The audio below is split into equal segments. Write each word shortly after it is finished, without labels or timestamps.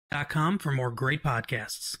com for more great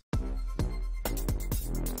podcasts.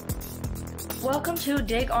 Welcome to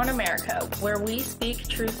Dig on America, where we speak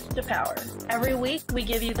truth to power. Every week, we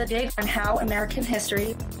give you the dig on how American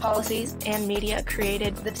history, policies, and media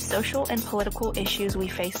created the social and political issues we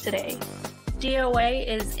face today. DOA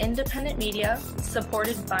is independent media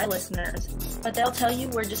supported by listeners, but they'll tell you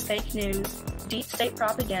we're just fake news, deep state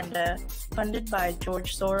propaganda, funded by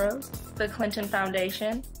George Soros, the Clinton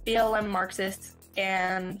Foundation, BLM Marxists,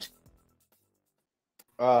 and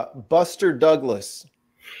Buster Douglas,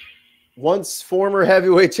 once former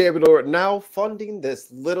heavyweight champion, now funding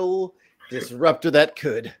this little disruptor that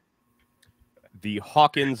could. The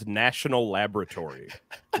Hawkins National Laboratory.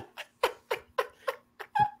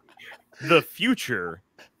 The future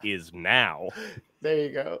is now. There you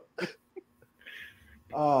go.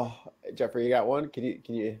 Oh, Jeffrey, you got one? Can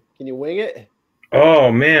you wing it?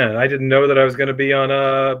 Oh man, I didn't know that I was going to be on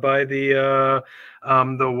by the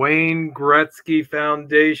Wayne Gretzky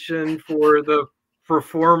Foundation for the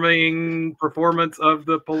performance of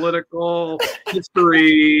the political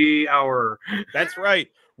history hour. That's right.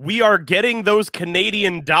 We are getting those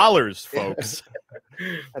Canadian dollars, folks.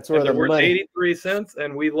 That's where they're the worth money. 83 cents,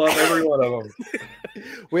 and we love every one of them.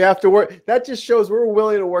 We have to work. That just shows we're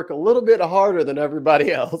willing to work a little bit harder than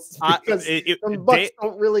everybody else, because some bucks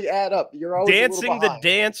don't really add up. You're always dancing the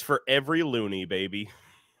dance for every loony, baby.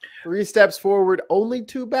 3 steps forward, only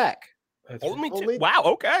 2 back. Only 2. Wow.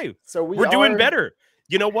 Okay. So we're doing better.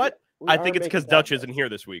 You know what? I think it's because Dutch isn't here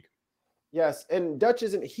this week. Yes, and Dutch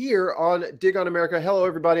isn't here on Dig on America. Hello,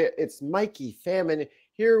 everybody. It's Mikey Famine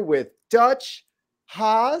here with Dutch,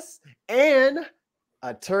 Haas, and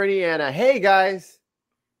Attorney Anna. Hey, guys.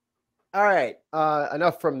 All right.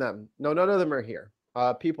 Enough from them. No, none of them are here.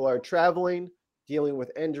 People are traveling, dealing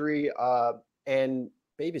with injury, and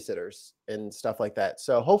babysitters and stuff like that.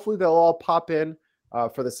 So hopefully they'll all pop in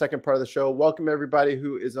for the second part of the show. Welcome, everybody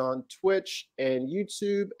who is on Twitch and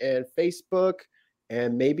YouTube and Facebook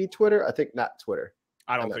and maybe Twitter. I think not Twitter.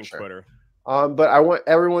 I don't think Twitter. But I want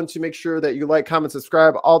everyone to make sure that you like, comment,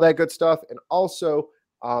 subscribe, all that good stuff. And also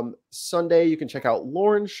Sunday, you can check out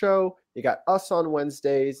Lauren's show. You got us on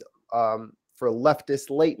Wednesdays for Leftist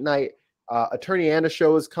Late Night. Attorney Anna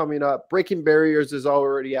show is coming up. Breaking Barriers is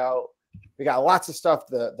already out. We got lots of stuff.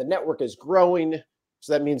 The network is growing.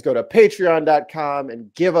 So that means go to patreon.com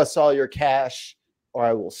and give us all your cash, or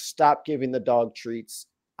I will stop giving the dog treats.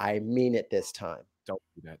 I mean it this time. Don't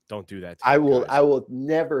do that. Don't do that. I will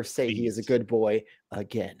never say he is a good boy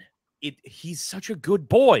again. He's such a good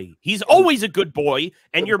boy. He's always a good boy,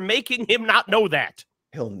 and you're making him not know that.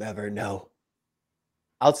 He'll never know.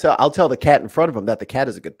 I'll tell the cat in front of him that the cat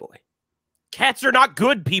is a good boy. Cats are not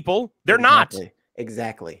good people. They're exactly. not.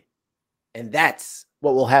 Exactly. And that's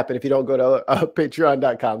what will happen if you don't go to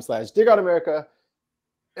patreon.com/digonamerica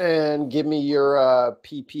and give me your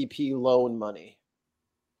PPP loan money.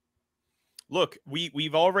 Look,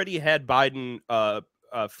 we've already had Biden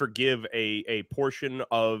forgive a portion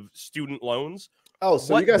of student loans. Oh,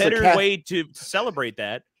 so what you guys better way to celebrate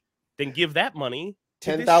that than give that money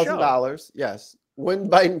to $10,000? Yes. When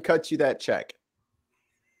Biden cuts you that check,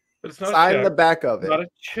 But it's not sign the back of it. Not a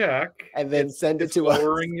check, and then send it to us.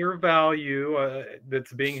 Lowering your value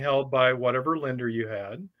that's being held by whatever lender you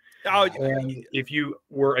had. Oh, and if you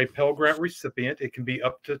were a Pell Grant recipient, it can be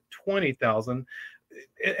up to $20,000.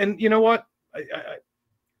 And you know what?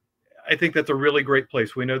 I think that's a really great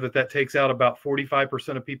place. We know that takes out about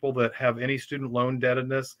 45% of people that have any student loan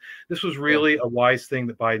indebtedness. This was really a wise thing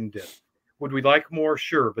that Biden did. Would we like more?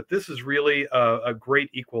 Sure. But this is really a great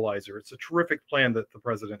equalizer. It's a terrific plan that the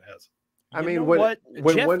president has. I mean,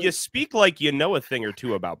 Jeff, you speak like you know a thing or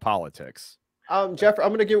two about politics. Jeff,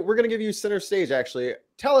 we're gonna give you center stage. Actually,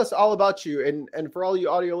 tell us all about you, and for all you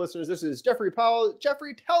audio listeners, this is Jeffrey Powell.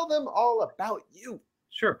 Jeffrey, tell them all about you.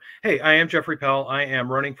 Sure. Hey, I am Jeffrey Powell. I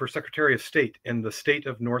am running for Secretary of State in the state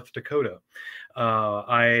of North Dakota.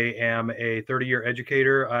 I am a 30-year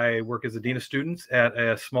educator. I work as a dean of students at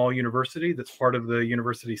a small university that's part of the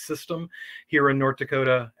university system here in North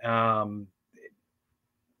Dakota. I don't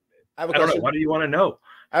know. What do you want to know?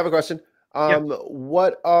 I have a question.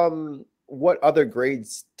 What other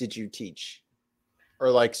grades did you teach?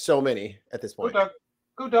 Or like so many at this point?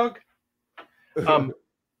 Go Doug.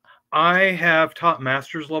 I have taught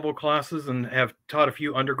master's level classes and have taught a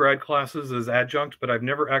few undergrad classes as adjunct, but I've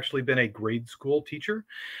never actually been a grade school teacher.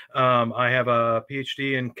 I have a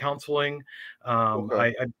PhD in counseling.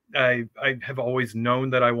 I have always known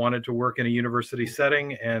that I wanted to work in a university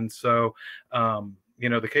setting. And so, You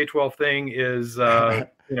know, the K-12 thing is,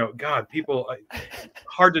 you know, God, people,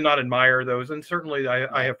 hard to not admire those. And certainly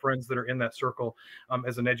I have friends that are in that circle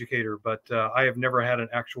as an educator, but I have never had an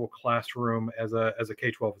actual classroom as a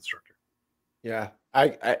K-12 instructor. Yeah,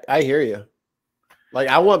 I hear you. Like,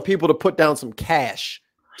 I want people to put down some cash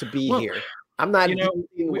to be here. I'm not. You know,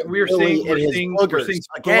 we're seeing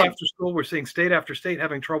school after school. We're seeing state after state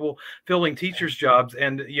having trouble filling teachers' jobs,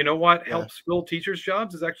 and you know what helps fill teachers'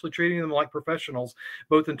 jobs is actually treating them like professionals,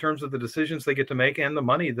 both in terms of the decisions they get to make and the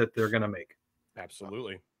money that they're going to make.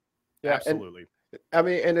 Absolutely, yeah, absolutely. And, I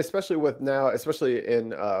mean, and especially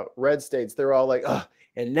in red states, they're all like, "Oh,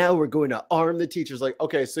 and now we're going to arm the teachers." Like,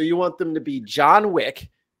 okay, so you want them to be John Wick?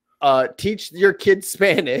 Teach your kids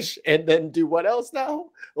Spanish and then do what else now?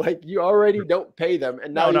 Like, you already don't pay them,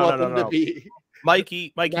 and now you want them to be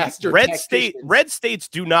Mikey, red states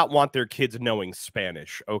do not want their kids knowing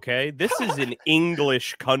Spanish. Okay, this is an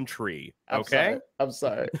English country. Okay, I'm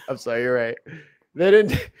sorry. You're right. They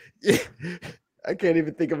didn't. I can't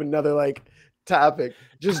even think of another like topic.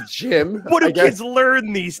 Just Jim. What do kids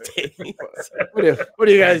learn these days? What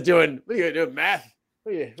are you guys doing? What are you doing? Math?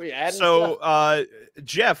 What are you adding so,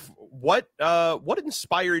 Jeff, what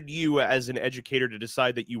inspired you as an educator to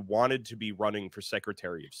decide that you wanted to be running for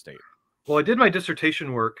Secretary of State? Well, I did my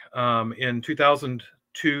dissertation work in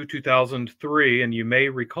 2002, 2003, and you may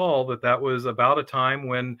recall that was about a time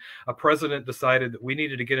when a president decided that we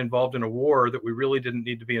needed to get involved in a war that we really didn't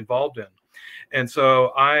need to be involved in. And so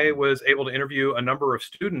I was able to interview a number of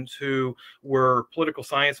students who were political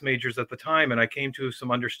science majors at the time, and I came to some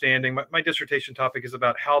understanding. My dissertation topic is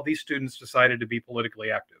about how these students decided to be politically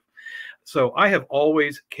active. So I have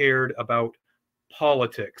always cared about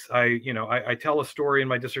politics. I tell a story in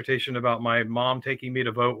my dissertation about my mom taking me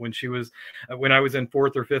to vote when I was in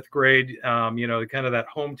 4th or 5th grade. You know, kind of that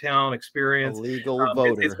hometown experience. A legal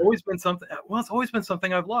voter. It's always been something. Well, it's always been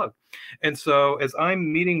something I've loved. And so, as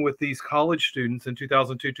I'm meeting with these college students in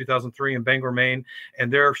 2002, 2003 in Bangor, Maine,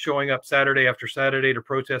 and they're showing up Saturday after Saturday to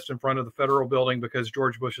protest in front of the federal building because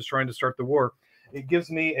George Bush is trying to start the war, it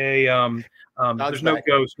gives me a there's no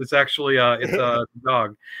ghost. It's actually it's a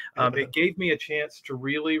dog. It gave me a chance to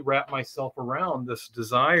really wrap myself around this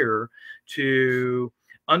desire to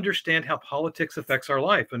understand how politics affects our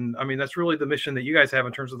life. And I mean, that's really the mission that you guys have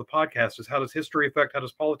in terms of the podcast, is how does history affect, how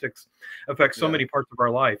does politics affect so many parts of our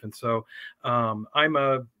life? And so I'm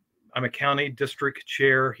a county district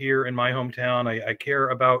chair here in my hometown. I care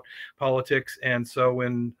about politics. And so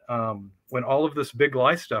when all of this big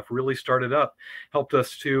lie stuff really started up, helped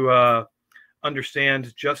us to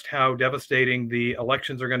understand just how devastating the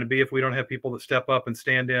elections are going to be if we don't have people that step up and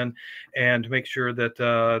stand in and make sure that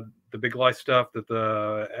the big lie stuff, that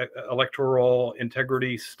the electoral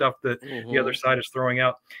integrity stuff that the other side is throwing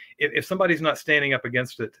out, if somebody's not standing up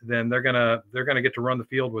against it, then they're gonna get to run the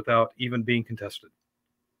field without even being contested.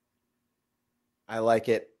 I like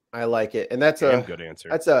it. And that's a good answer.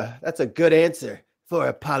 That's a good answer for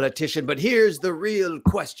a politician. But here's the real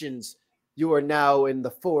questions. You are now in the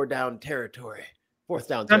 4th down territory.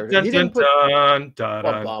 Welcome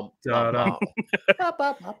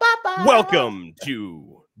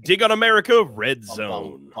to Dig on America Red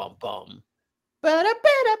Zone.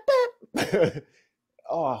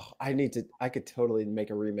 Oh, I could totally make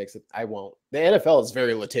a remix. I won't. The NFL is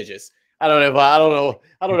very litigious. I don't know if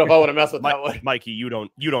I want to mess with that one. Mikey, you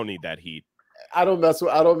don't need that heat. I don't mess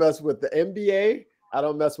with the NBA. I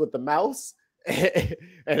don't mess with the mouse,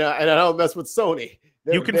 and I don't mess with Sony.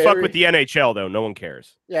 You can fuck with the NHL though. No one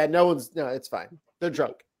cares. Yeah, no, it's fine. They're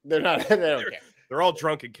drunk. They're not. They don't care. They're all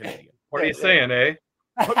drunk and Canadian. What are you saying, eh?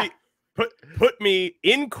 Put me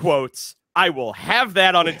in quotes. I will have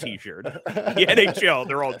that on a T-shirt. The NHL,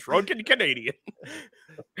 they're all drunk and Canadian.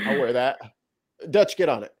 I'll wear that. Dutch, get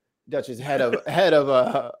on it. Dutch is head of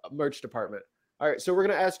a merch department. All right, so we're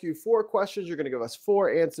going to ask you 4 questions. You're going to give us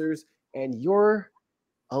 4 answers, and your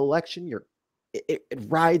election, it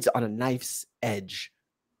rides on a knife's edge.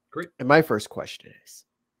 Great. And my first question is,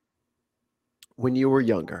 when you were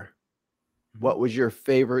younger, what was your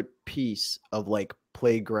favorite piece of like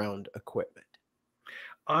playground equipment?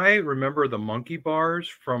 I remember the monkey bars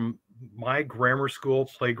from my grammar school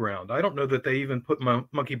playground. I don't know that they even put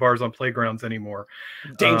monkey bars on playgrounds anymore.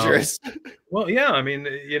 Dangerous. Well, yeah, I mean,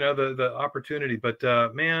 you know, the opportunity, but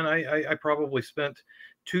man, I probably spent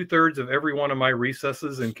 2/3 of every one of my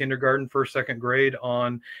recesses in kindergarten, 1st, 2nd grade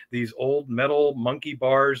on these old metal monkey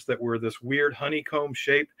bars that were this weird honeycomb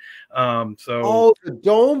shape. The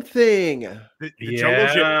dome thing. The jungle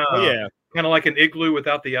gym. Yeah. Kind of like an igloo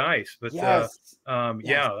without the ice, but yes.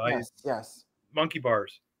 Yes. Monkey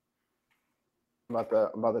bars. I'm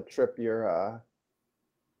about to trip your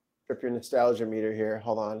Trip your nostalgia meter here.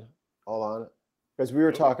 Hold on. Because we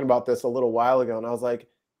were talking about this a little while ago, and I was like,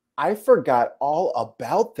 I forgot all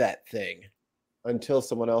about that thing until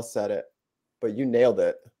someone else said it. But you nailed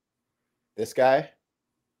it. This guy?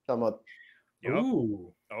 Talking about. Yep.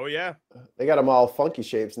 Ooh. Oh yeah. They got them all funky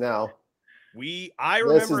shapes now. I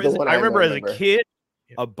remember as a kid,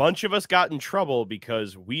 a bunch of us got in trouble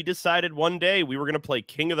because we decided one day we were going to play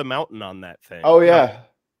King of the Mountain on that thing. Oh yeah.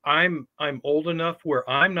 I'm old enough where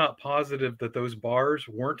I'm not positive that those bars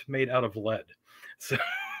weren't made out of lead. So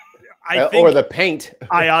I think, or the paint.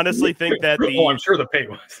 I honestly think that oh, I'm sure the paint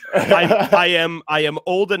was. I am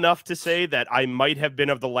old enough to say that I might have been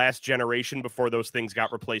of the last generation before those things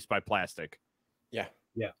got replaced by plastic. Yeah.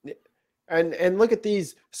 Yeah. And look at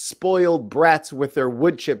these spoiled brats with their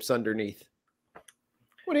wood chips underneath.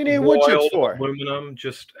 What do you need wood chips for? Aluminum,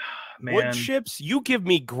 just man. Wood chips, you give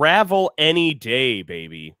me gravel any day,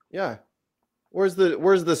 baby. Yeah. Where's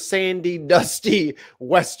the sandy, dusty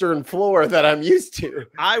western floor that I'm used to?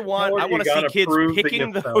 I want to see kids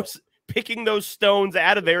picking those stones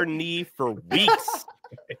out of their knee for weeks.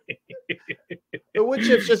 The wood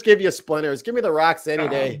chips just give you splinters. Give me the rocks any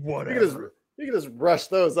day. Whatever. You can just brush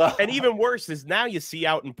those off. And even worse is now you see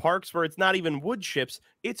out in parks where it's not even wood chips,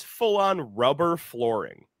 it's full-on rubber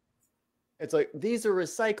flooring. It's like, these are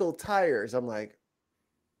recycled tires. I'm like,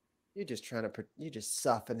 you're just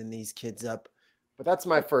softening these kids up. But that's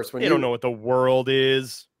my first one. They don't know what the world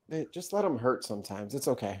is. Just let them hurt sometimes. It's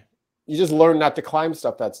okay. You just learn not to climb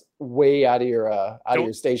stuff that's way out of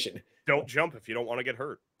your station. Don't jump if you don't want to get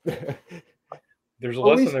hurt. There's a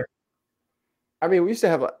lesson there. I mean, we used to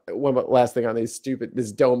have one last thing on this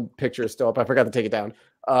dome picture is still up. I forgot to take it down.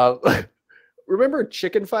 Remember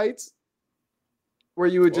chicken fights? Where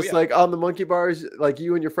you would just like on the monkey bars, like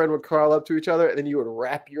you and your friend would crawl up to each other and then you would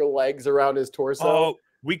wrap your legs around his torso. Oh,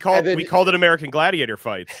 we called it American Gladiator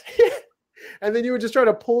fights. And then you would just try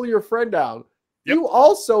to pull your friend down. Yep. You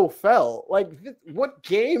also fell. Like, what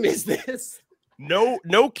game is this?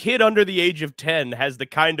 No kid under the age of 10 has the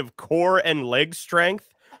kind of core and leg strength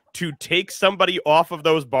to take somebody off of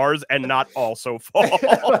those bars and not also fall.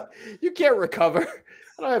 You can't recover.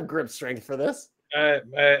 I don't have grip strength for this.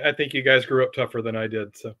 I think you guys grew up tougher than I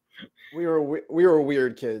did. So we were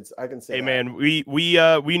weird kids. I can say. Hey man, we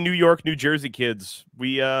New York, New Jersey kids.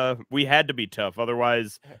 We had to be tough.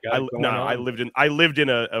 Otherwise, I lived in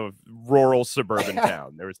a rural suburban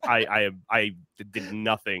town. I did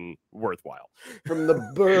nothing worthwhile. From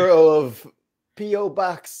the borough of P.O.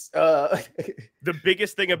 Box. The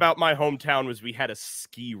biggest thing about my hometown was we had a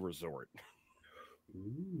ski resort.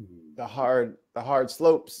 Ooh. The hard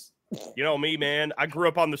slopes. You know me, man. I grew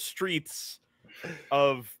up on the streets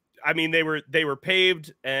of. I mean, they were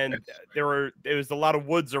paved, and there was a lot of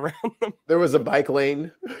woods around them. There was a bike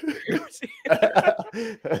lane. All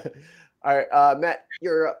right, Matt,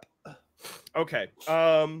 you're up. Okay.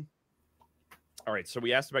 All right. So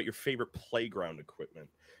we asked about your favorite playground equipment.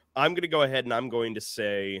 I'm going to go ahead and I'm going to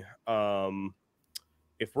say,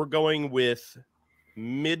 if we're going with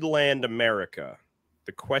Midland America,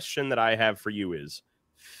 the question that I have for you is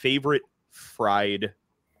favorite fried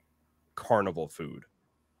carnival food.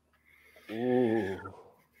 Ooh.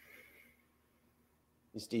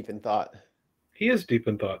 He's deep in thought. He is deep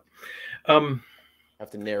in thought. I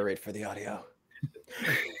have to narrate for the audio.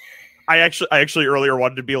 I actually earlier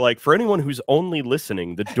wanted to be like, for anyone who's only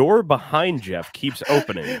listening, the door behind Jeff keeps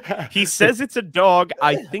opening. He says it's a dog.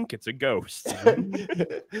 I think it's a ghost.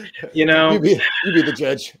 You know, you be the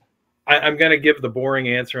judge. I'm going to give the boring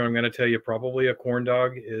answer. I'm going to tell you probably a corn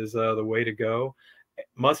dog is the way to go.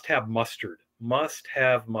 Must have mustard.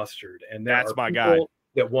 And that's my guy.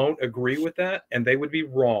 That won't agree with that, and they would be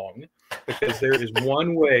wrong because there is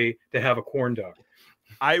one way to have a corn dog.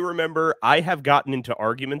 I remember I have gotten into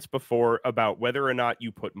arguments before about whether or not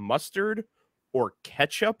you put mustard or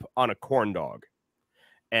ketchup on a corn dog.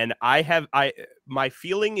 And my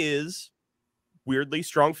feeling is weirdly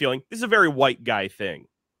strong feeling. This is a very white guy thing,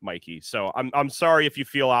 Mikey. So I'm sorry if you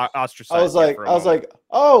feel ostracized. I was like,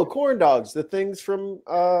 oh, corn dogs, the things from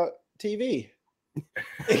TV.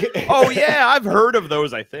 Oh yeah, I've heard of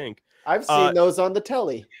those, I think. I've seen those on the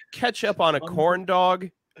telly. Ketchup on a corn dog.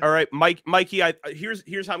 All right, Mikey,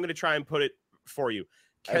 here's how I'm going to try and put it for you.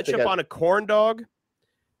 Ketchup on a corn dog.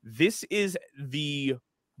 This is the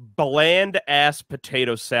bland-ass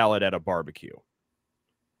potato salad at a barbecue.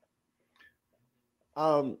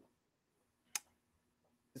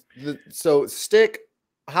 So stick,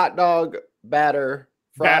 hot dog, batter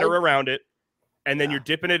around it, and then you're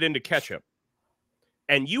dipping it into ketchup.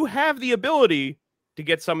 And you have the ability to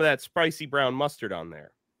get some of that spicy brown mustard on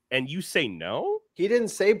there. And you say no? He didn't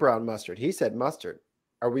say brown mustard. He said mustard.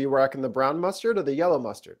 Are we rocking the brown mustard or the yellow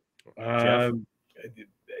mustard?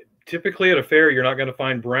 Typically at a fair, you're not going to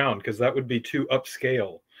find brown because that would be too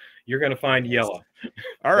upscale. You're going to find yellow.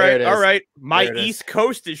 All There right, it all is. right. My There it is. East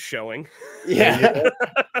Coast is showing. Yeah.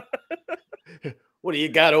 What do you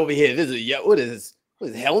got over here? This is what is this?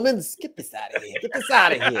 What is Hellman's? Get this out of here. Get this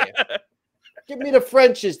out of here. Give me the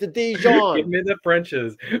Frenches, the Dijon. Give me the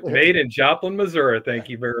Frenches. Made in Joplin, Missouri. Thank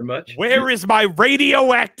you very much. Where is my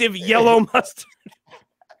radioactive yellow mustard?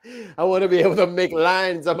 I want to be able to make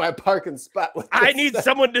lines on my parking spot. With I this need stuff.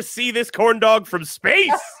 someone to see this corn dog from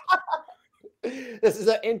space. This is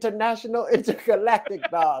an international intergalactic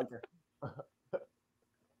dog.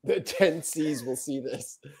 The 10 C's will see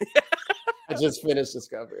this. I just finished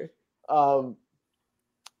Discovery.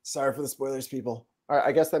 Sorry for the spoilers, people. All right,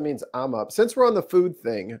 I guess that means I'm up. Since we're on the food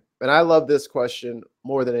thing, and I love this question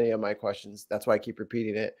more than any of my questions. That's why I keep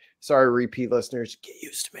repeating it. Sorry, repeat listeners. Get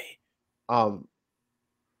used to me.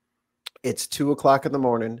 It's 2 o'clock in the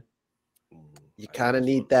morning. You kind of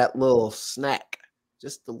need that little snack.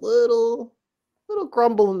 Just a little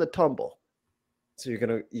grumble in the tumble. So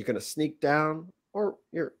you're gonna sneak down, or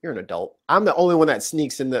you're an adult. I'm the only one that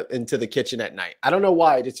sneaks into the kitchen at night. I don't know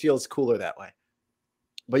why. It just feels cooler that way.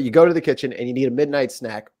 But you go to the kitchen and you need a midnight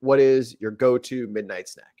snack. What is your go-to midnight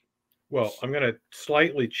snack? Well, I'm going to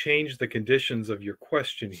slightly change the conditions of your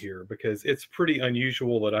question here because it's pretty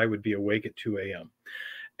unusual that I would be awake at 2 a.m.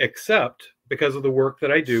 Except because of the work that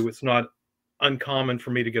I do, it's not uncommon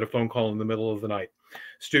for me to get a phone call in the middle of the night.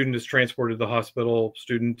 Student is transported to the hospital.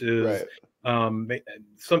 Student is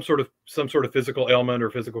some sort of physical ailment or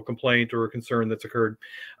physical complaint or a concern that's occurred.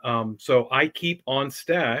 So I keep on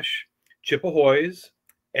stash Chip Ahoy's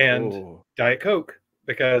and Diet Coke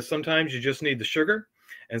because sometimes you just need the sugar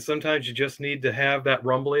and sometimes you just need to have that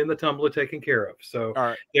rumbly in the tumbler taken care of. So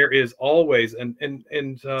there is always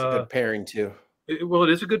it's a good pairing too. Well, it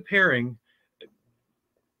is a good pairing.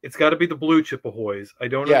 It's got to be the blue Chip Ahoy's. I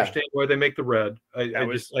don't understand why they make the red. I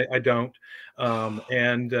don't.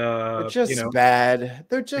 They're just bad.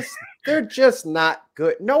 They're just not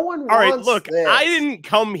good. No one wants All right, look, this. I didn't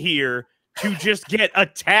come here to just get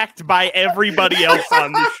attacked by everybody else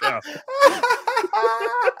on the show.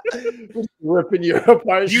 Ripping you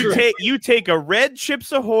apart. You take a red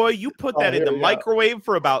Chips Ahoy, you put that in the microwave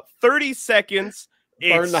for about 30 seconds.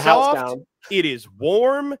 Burn It's the soft, house down. it is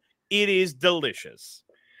warm, it is delicious.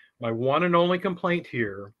 My one and only complaint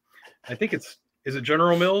here, I think is it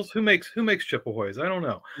General Mills? Who makes Chip Ahoy's? I don't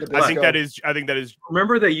know. I think that is.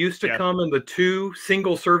 Remember they used to come in the 2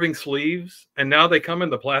 single serving sleeves, and now they come in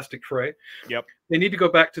the plastic tray. Yep. They need to go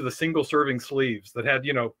back to the single serving sleeves that had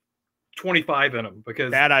 25 in them because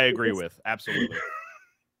that I agree with absolutely.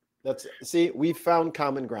 We found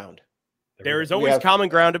common ground. There is always common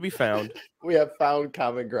ground to be found. We have found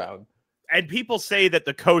common ground. And people say that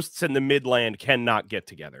the coasts and the Midland cannot get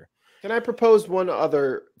together. Can I propose one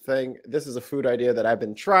other thing? This is a food idea that I've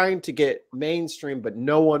been trying to get mainstream, but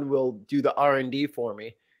no one will do the R&D for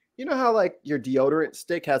me. You know how like your deodorant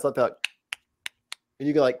stick has like that, and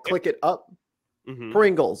you can like click it up? Mm-hmm.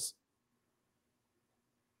 Pringles.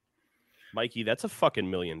 Mikey, that's a fucking $1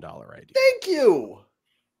 million idea. Thank you.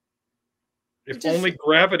 If only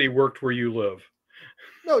gravity worked where you live.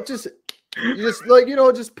 No, just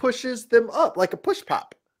just pushes them up like a push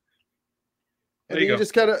pop. And then you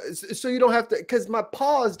just kind of, so you don't have to, because my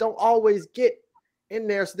paws don't always get in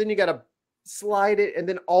there. So then you got to slide it, and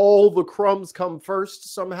then all the crumbs come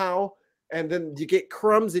first somehow. And then you get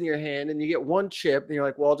crumbs in your hand, and you get one chip, and you're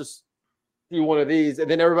like, well, I'll just do one of these.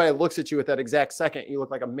 And then everybody looks at you at that exact second. You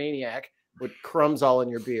look like a maniac with crumbs all in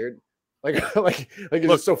your beard. Like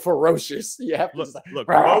it's so ferocious. Yeah. Look,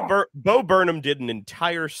 Bo Burnham did an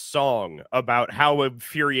entire song about how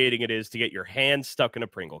infuriating it is to get your hand stuck in a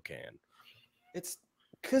Pringle can. It's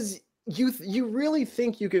because you really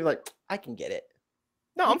think you can I can get it.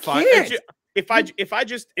 No, I'm fine. If I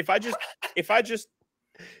just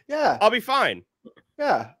yeah, I'll be fine.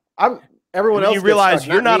 Yeah, everyone else. You realize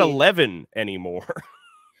you're not 11 anymore.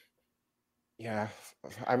 Yeah,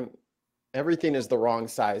 everything is the wrong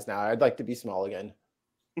size now. I'd like to be small again.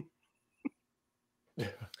 All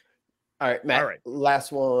right, Matt. All right.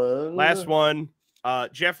 Last one.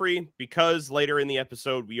 Jeffrey, because later in the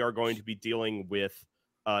episode we are going to be dealing with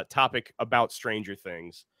a topic about Stranger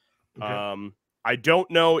Things. Okay. I don't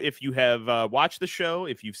know if you have watched the show,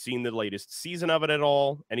 if you've seen the latest season of it at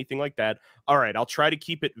all, anything like that. All right, I'll try to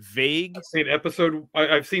keep it vague.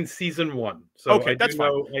 I've seen season 1, so okay, that's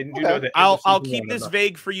fine. Know that I'll keep this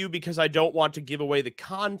vague for you because I don't want to give away the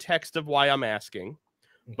context of why I'm asking.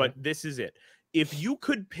 Okay. But this is it. If you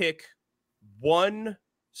could pick one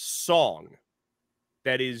song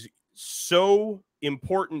that is so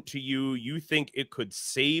important to you, you think it could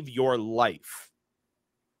save your life,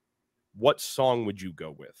 what song would you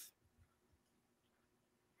go with?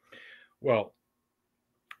 Well,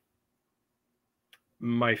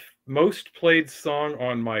 my most played song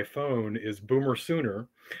on my phone is Boomer Sooner.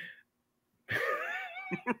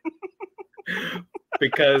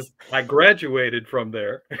 Because I graduated from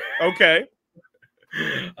there. Okay.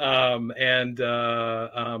 I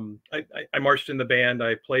marched in the band.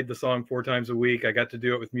 I played the song 4 times a week. I got to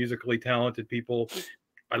do it with musically talented people.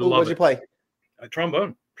 I love it. What'd you play?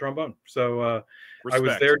 Trombone. So I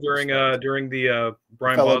was there during the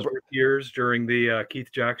Brian Bosworth years, during the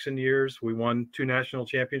Keith Jackson years. We won 2 national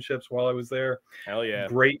championships while I was there. Hell yeah.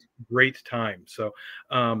 Great time. So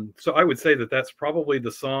so I would say that that's probably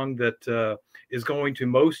the song that is going to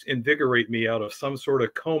most invigorate me out of some sort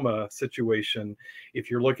of coma situation if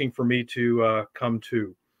you're looking for me to come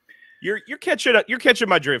to. You're catching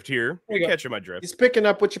my drift here. You're catching my drift. He's picking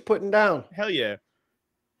up what you're putting down. Hell yeah.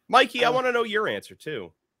 Mikey, I want to know your answer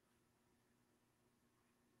too.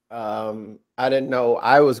 I didn't know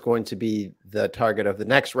I was going to be the target of the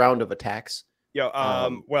next round of attacks.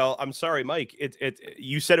 Well, I'm sorry, Mike.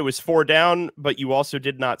 You said it was 4 down, but you also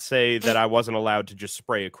did not say that I wasn't allowed to just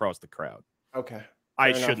spray across the crowd. Okay.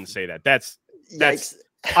 I shouldn't say that. That's Yikes.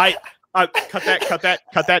 I cut that.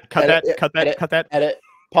 Edit.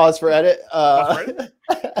 Pause for edit.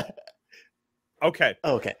 Okay.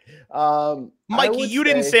 Okay. Mikey, you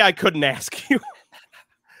didn't say I couldn't ask you.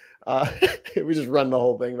 We just run the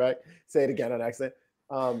whole thing, right? Say it again on accident.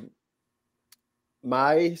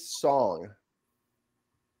 My song,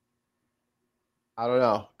 I don't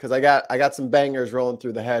know, because I got some bangers rolling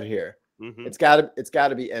through the head here. Mm-hmm. It's gotta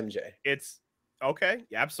be MJ. It's okay,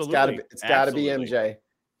 absolutely. It's gotta be MJ.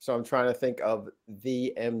 So I'm trying to think of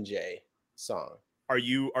the MJ song. Are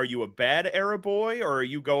you a bad era boy, or are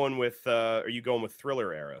you going with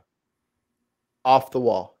Thriller era? Off the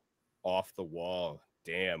Wall. Off the Wall.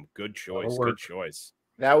 Damn, good choice. Good choice.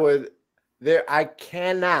 I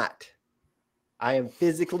am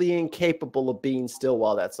physically incapable of being still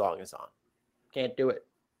while that song is on. Can't do it.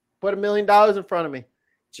 Put $1 million in front of me.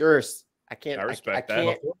 It's yours. I can't. I respect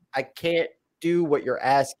that. I can't do what you're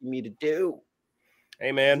asking me to do.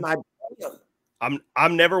 Hey man,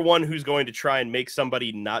 I'm never one who's going to try and make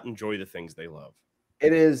somebody not enjoy the things they love.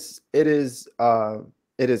 It is a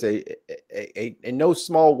no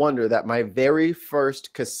small wonder that my very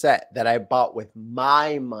first cassette that I bought with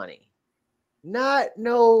my money,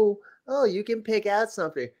 oh, you can pick out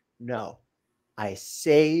something. No, I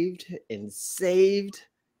saved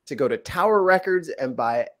to go to Tower Records and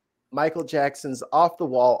buy Michael Jackson's Off the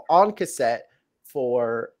Wall on cassette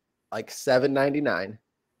for like $7.99.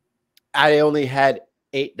 I only had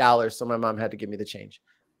 $8, so my mom had to give me the change.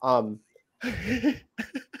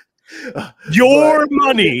 Your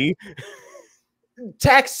money.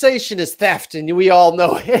 Taxation is theft, and we all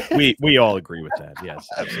know it. We all agree with that. Yes,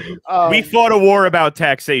 absolutely. We fought a war about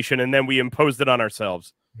taxation, and then we imposed it on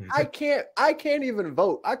ourselves. I can't even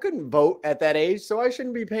vote. I couldn't vote at that age, so I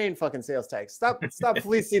shouldn't be paying fucking sales tax. Stop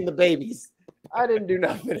fleecing the babies. I didn't do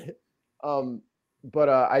nothing. But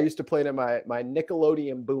I used to play it in my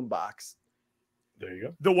Nickelodeon boombox. There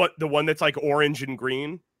you go. The one that's like orange and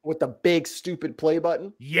green with the big stupid play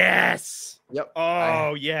button. Yes. Yep.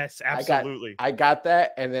 Oh yes, absolutely. I got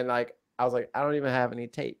that, and then I was like, I don't even have any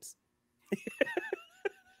tapes.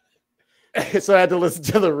 So I had to listen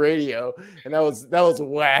to the radio, and that was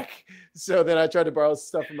whack. So then I tried to borrow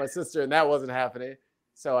stuff from my sister, and that wasn't happening.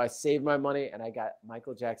 So I saved my money, and I got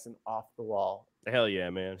Michael Jackson Off the Wall. Hell yeah,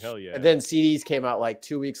 man. Hell yeah. And then CDs came out like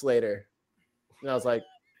 2 weeks later, and I was like,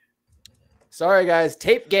 sorry guys,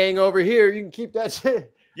 tape gang over here. You can keep that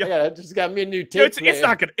shit. Yeah, I just got me a new tape. It's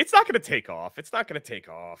not gonna take off. It's not gonna take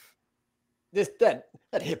off. That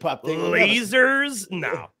hip hop thing. Lasers?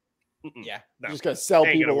 No. Yeah, no. Just gonna sell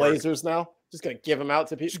people lasers now. Just gonna give them out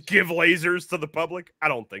to people. Just give lasers to the public? I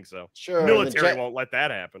don't think so. Sure, military won't let that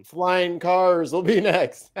happen. Flying cars will be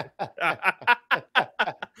next.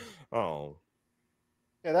 Oh,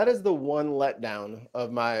 yeah, that is the one letdown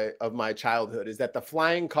of my childhood, is that the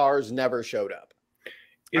flying cars never showed up.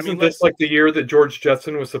 Isn't this like the year that George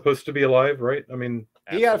Jetson was supposed to be alive? Right? I mean,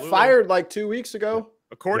 he got fired like 2 weeks ago.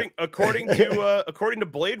 According to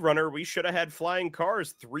Blade Runner, we should have had flying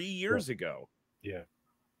cars 3 years ago. Yeah.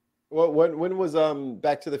 Well, when was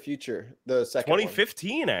Back to the Future, the second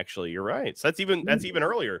 2015 one? Actually, you're right. So that's even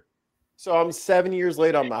earlier. So I'm 7 years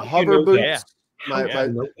late on my hover boots. Yeah.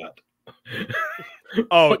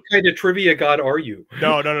 Oh, what kind of trivia god are you?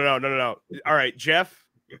 No. All right, Jeff,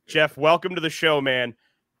 welcome to the show, man.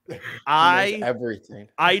 I everything.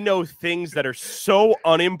 I know things that are so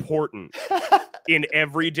unimportant in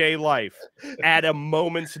everyday life at a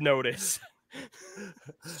moment's notice.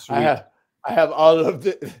 I have all of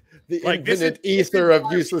the Like, infinite ether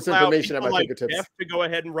of useless allow information at my people like fingertips. Jeff to go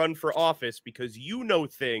ahead and run for office because you know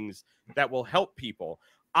things that will help people.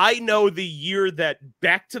 I know the year that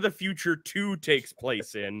Back to the Future 2 takes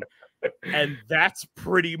place in, and that's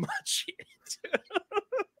pretty much it.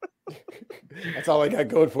 That's all I got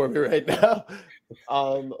going for me right now.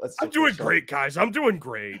 I'm doing great, guys. I'm doing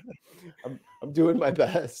great. I'm doing my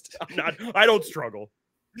best. I don't struggle.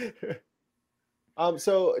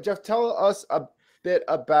 So Jeff, tell us a bit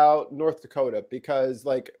about North Dakota, because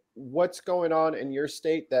like what's going on in your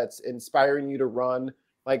state that's inspiring you to run?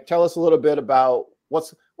 Like, tell us a little bit about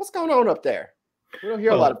what's going on up there. We don't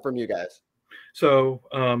hear a lot from you guys. So,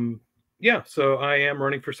 so I am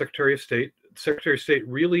running for Secretary of State. Secretary of State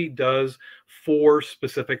really does 4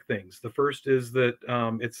 specific things. The first is that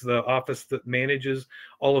it's the office that manages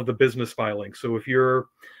all of the business filings. So if you're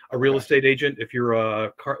a real estate agent, if you're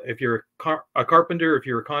a carpenter, if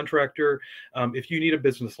you're a contractor, if you need a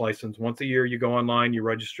business license, once a year you go online, you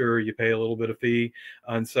register, you pay a little bit of fee,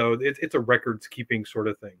 and so it's a records keeping sort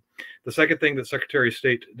of thing. The second thing that Secretary of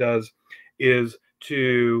State does is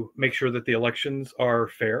to make sure that the elections are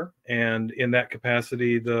fair. And in that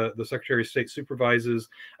capacity, the Secretary of State supervises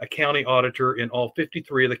a county auditor in all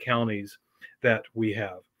 53 of the counties that we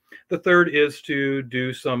have. The third is to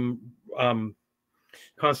do some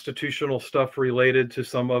constitutional stuff related to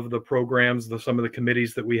some of the programs, some of the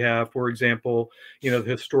committees that we have. For example, the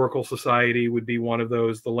Historical Society would be one of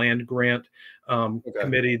those, the land grant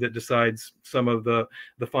committee that decides some of the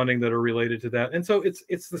funding that are related to that. And so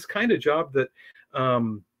it's this kind of job that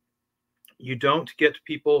you don't get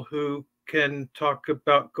people who can talk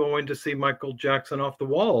about going to see Michael Jackson off the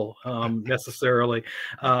wall necessarily.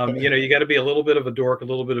 You got to be a little bit of a dork, a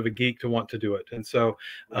little bit of a geek to want to do it. And so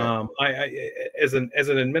I as an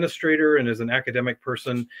administrator and as an academic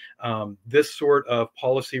person, this sort of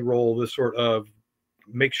policy role, this sort of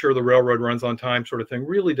make sure the railroad runs on time sort of thing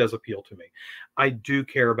really does appeal to me. I do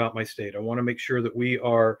care about my state. I want to make sure that we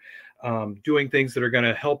are doing things that are going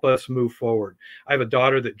to help us move forward. I have a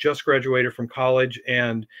daughter that just graduated from college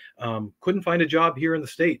and couldn't find a job here in the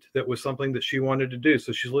state that was something that she wanted to do.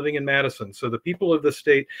 So she's living in Madison. So the people of the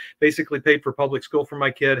state basically paid for public school for my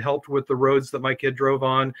kid, helped with the roads that my kid drove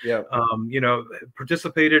on,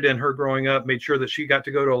 participated in her growing up, made sure that she got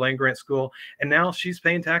to go to a land grant school. And now she's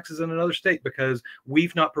paying taxes in another state because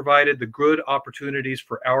we've not provided the good opportunities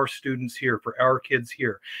for our students here, for our kids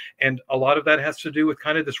here. And a lot of that has to do with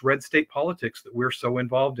kind of this red state politics that we're so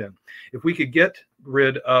involved in. If we could get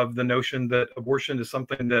rid of the notion that abortion is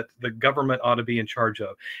something that the government ought to be in charge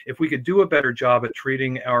of, if we could do a better job at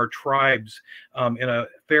treating our tribes in a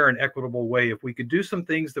fair and equitable way, if we could do some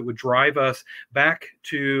things that would drive us back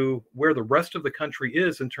to where the rest of the country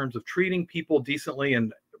is in terms of treating people decently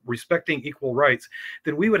and respecting equal rights,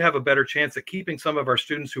 then we would have a better chance at keeping some of our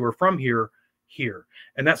students who are from here.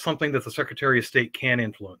 And that's something that the Secretary of State can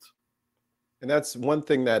influence. And that's one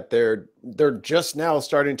thing that they're just now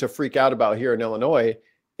starting to freak out about here in Illinois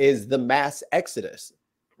is the mass exodus.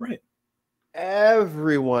 Right.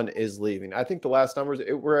 Everyone is leaving. I think the last numbers,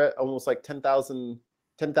 we're at almost like 10,000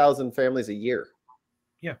 families a year.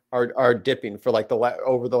 Yeah. Are dipping for like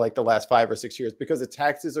over the last 5 or 6 years because the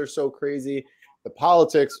taxes are so crazy. The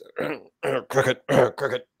politics, crooked,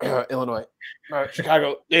 Illinois,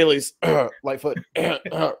 Chicago, Dailies, Lightfoot,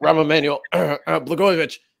 Rahm Emanuel,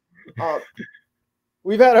 Blagojevich.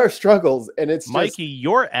 We've had our struggles, and it's Mikey,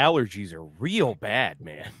 your allergies are real bad,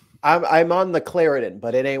 man. I'm on the Claritin,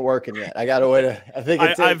 but it ain't working yet. I gotta wait. I think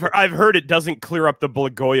I've heard it doesn't clear up the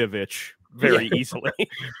Blagojevich very easily.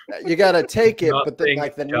 You gotta take it, but Nothing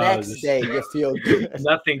the does. next day you feel good.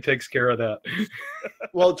 Nothing takes care of that.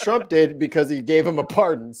 Well, Trump did because he gave him a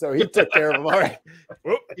pardon, so he took care of him. All right,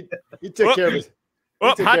 he took care of his. He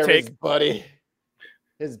took care of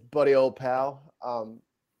his buddy, old pal.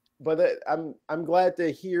 But I'm glad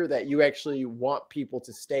to hear that you actually want people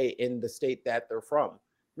to stay in the state that they're from,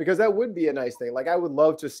 because that would be a nice thing. Like, I would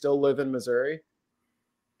love to still live in Missouri,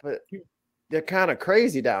 but they're kind of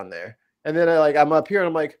crazy down there. And then I'm up here and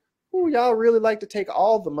I'm like, ooh, y'all really like to take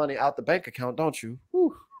all the money out the bank account, don't you?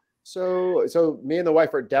 Ooh. So me and the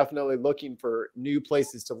wife are definitely looking for new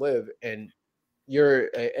places to live, and you're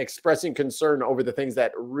expressing concern over the things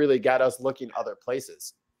that really got us looking other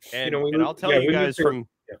places. And I'll tell you guys from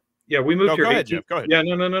Yeah, we moved here. Go ahead, 18 Jeff. Go ahead. Yeah,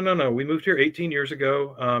 no. We moved here 18 years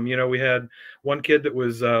ago. We had one kid that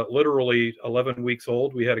was literally 11 weeks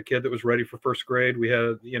old. We had a kid that was ready for first grade. We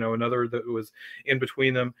had, another that was in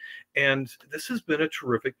between them. And this has been a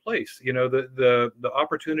terrific place. The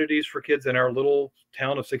opportunities for kids in our little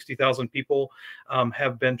town of 60,000 people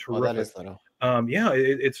have been terrific. Oh, that is little.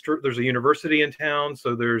 It's true. There's a university in town,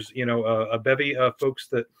 so there's a bevy of folks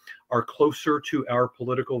that are closer to our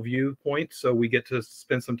political viewpoint, so we get to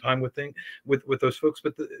spend some time with those folks.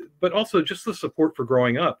 But also just the support for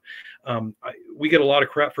growing up. We get a lot of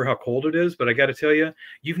crap for how cold it is, but I got to tell you,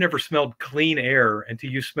 you've never smelled clean air until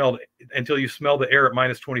you smell the air at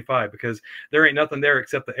 -25, because there ain't nothing there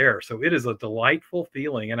except the air. So it is a delightful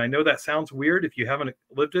feeling, and I know that sounds weird if you haven't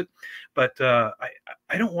lived it, but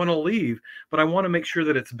I don't want to leave. But I want to make sure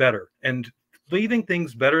that it's better. And leaving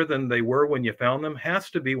things better than they were when you found them has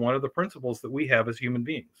to be one of the principles that we have as human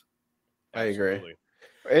beings. I agree.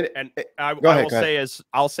 Absolutely. And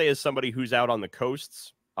I'll say as somebody who's out on the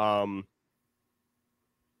coasts, don't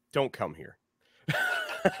come here.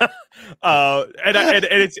 And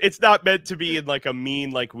it's not meant to be in like a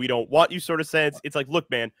mean, like we don't want you sort of sense. It's like, look,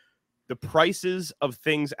 man, the prices of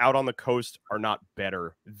things out on the coast are not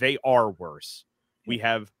better. They are worse. We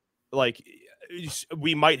have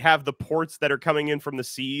we might have the ports that are coming in from the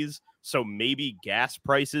seas, so maybe gas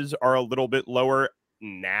prices are a little bit lower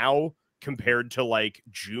now compared to like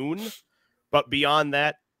June, but beyond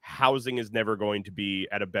that, housing is never going to be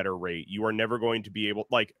at a better rate. You are never going to be able,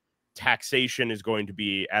 taxation is going to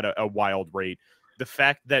be at a wild rate. The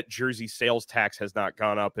fact that Jersey sales tax has not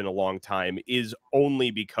gone up in a long time is only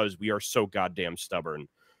because we are so goddamn stubborn.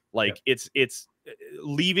 It's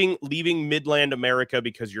leaving Midland America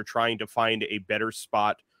because you're trying to find a better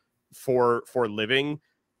spot for living.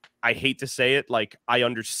 I hate to say it, I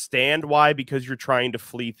understand why, because you're trying to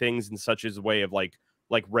flee things in such a way of like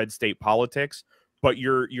red state politics, but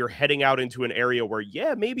you're heading out into an area where,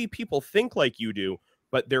 yeah, maybe people think like you do,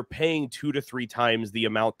 but they're paying 2 to 3 times the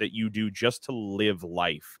amount that you do just to live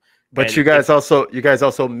life. But and you guys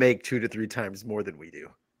also make 2 to 3 times more than we do.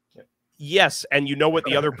 Yes, and you know what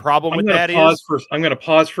the other problem with that is? I'm going to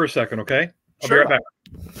pause for a second, okay? I'll be right back.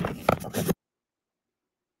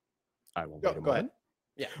 I will go ahead.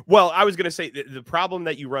 Yeah. Well, I was going to say the problem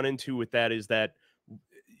that you run into with that is that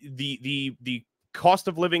the cost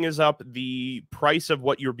of living is up, the price of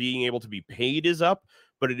what you're being able to be paid is up,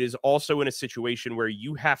 but it is also in a situation where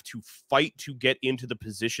you have to fight to get into the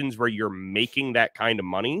positions where you're making that kind of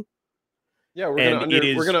money. Yeah,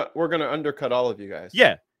 we're gonna undercut all of you guys.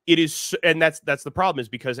 Yeah. It is, and that's the problem, is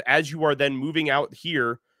because as you are then moving out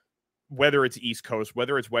here, whether it's East Coast,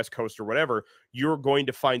 whether it's West Coast or whatever, you're going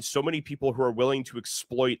to find so many people who are willing to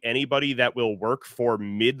exploit anybody that will work for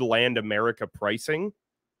Midland America pricing.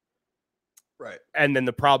 Right. And then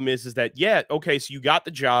the problem is that, yeah, okay, so you got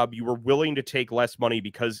the job, you were willing to take less money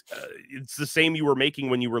because it's the same you were making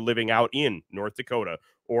when you were living out in North Dakota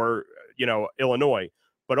or, Illinois,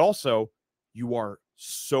 but also you are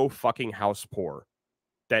so fucking house poor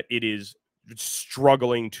that it is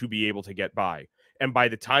struggling to be able to get by. And by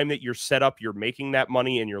the time that you're set up, you're making that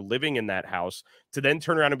money and you're living in that house, to then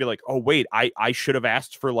turn around and be like, oh, wait, I should have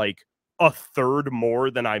asked for like a third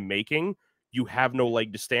more than I'm making. You have no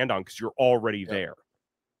leg to stand on because you're already there.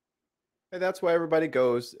 And that's why everybody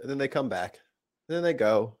goes, and then they come back. And then they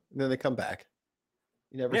go, and then they come back.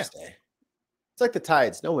 You never stay. It's like the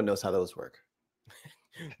tides. No one knows how those work.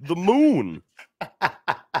 The moon.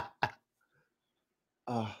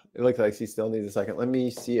 It looks like he still needs a second. Let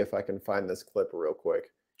me see if I can find this clip real quick.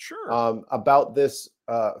 Sure. About this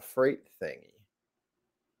freight thingy.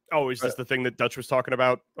 Oh, is this the thing that Dutch was talking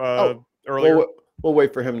about earlier? We'll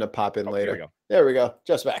wait for him to pop in later. There we go.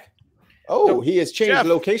 Just back. Oh, he has changed Jeff.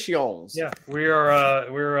 locations. Yeah,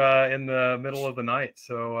 we're in the middle of the night,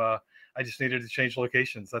 so I just needed to change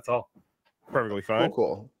locations. That's all. Perfectly fine.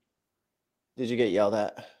 Cool. Did you get yelled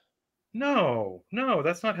at? No,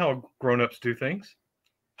 that's not how grown-ups do things.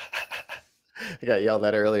 I got yelled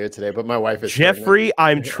at earlier today, but my wife is Jeffrey,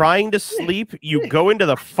 I'm trying to sleep. You go into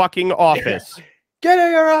the fucking office. Get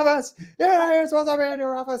in your office. Yeah, you're supposed to be in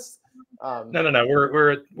your office. No.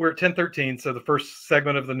 We're at 10:13, so the first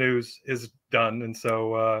segment of the news is done, and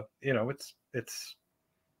so it's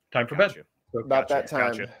time for bed. So about that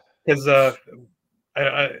time. Because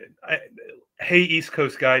hey, East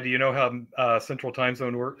Coast guy, do you know how Central Time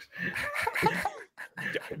Zone works?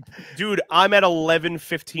 Dude, I'm at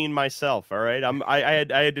 11:15 myself. All right, I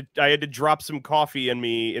had to drop some coffee in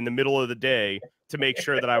me in the middle of the day to make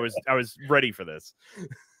sure that I was ready for this.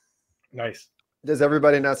 Nice. Does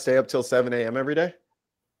everybody not stay up till 7 a.m. every day?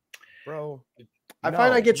 Bro, I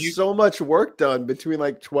find I No, get so much work done between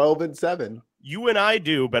like 12 and 7. You and I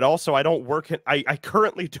do, but also I don't work I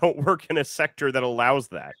currently don't work in a sector that allows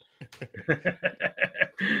that.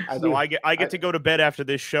 So I get to go to bed after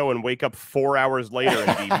this show and wake up 4 hours later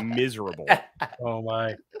and be miserable. Oh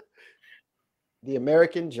my. The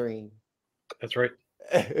American dream. That's right.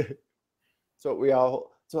 It's what we're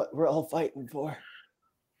all fighting for.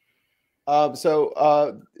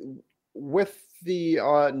 With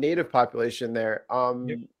the native population there,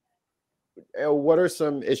 what are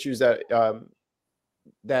some issues that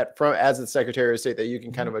from as the Secretary of State that you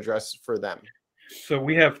can kind of address for them? So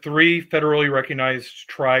we have 3 federally recognized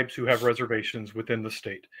tribes who have reservations within the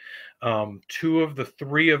state. 2 of the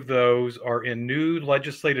 3 of those are in new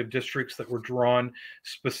legislative districts that were drawn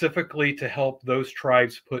specifically to help those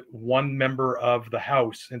tribes put 1 member of the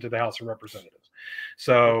House into the House of Representatives.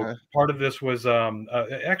 So part of this was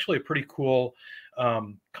actually a pretty cool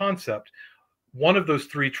concept. One of those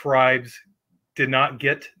 3 tribes did not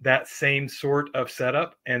get that same sort of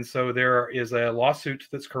setup. And so there is a lawsuit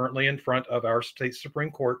that's currently in front of our state Supreme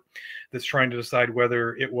Court that's trying to decide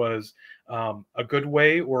whether it was a good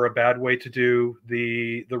way or a bad way to do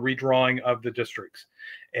the redrawing of the districts.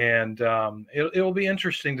 And it'll be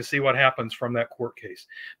interesting to see what happens from that court case.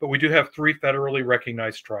 But we do have 3 federally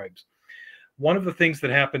recognized tribes. One of the things that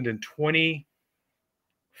happened in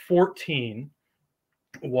 2014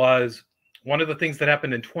 was one of the things that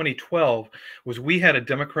happened in 2012 was we had a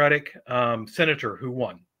Democratic senator who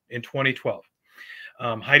won in 2012,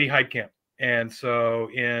 Heidi Heitkamp. And so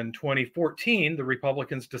in 2014, the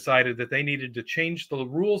Republicans decided that they needed to change the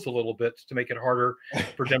rules a little bit to make it harder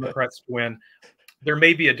for Democrats to win. There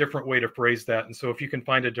may be a different way to phrase that. And so if you can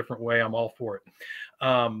find a different way, I'm all for it.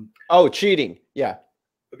 Cheating. Yeah.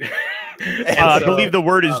 I believe the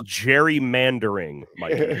word is gerrymandering,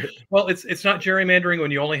 Mike. Well, it's not gerrymandering when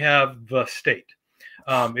you only have the state,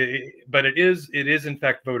 but it is in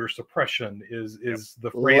fact voter suppression is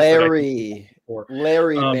the phrase.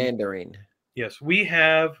 Larry Mandarin. Yes, we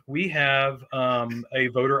have a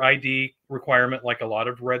voter ID requirement like a lot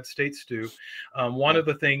of red states do. One of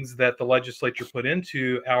the things that the legislature put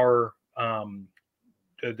into our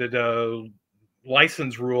the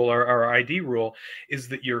license rule or our ID rule is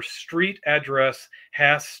that your street address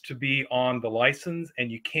has to be on the license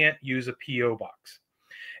and you can't use a PO box.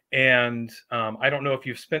 And I don't know if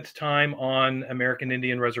you've spent time on American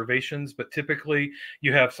Indian reservations, but typically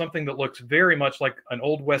you have something that looks very much like an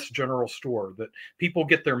Old West general store, that people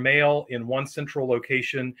get their mail in one central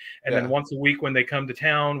location. And then once a week when they come to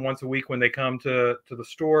town, once a week when they come to the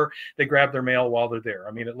store, they grab their mail while they're there.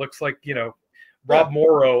 I mean, it looks like, Rob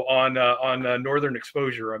Morrow on Northern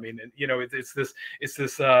Exposure. I mean, it's this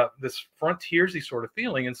frontiersy sort of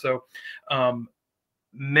feeling. And so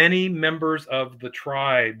many members of the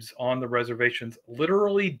tribes on the reservations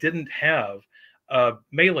literally didn't have a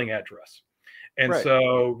mailing address. And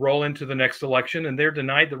so roll into the next election and they're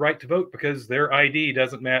denied the right to vote because their ID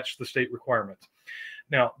doesn't match the state requirements.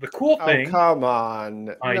 Now, the cool thing. Oh, come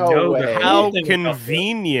on. I know way. How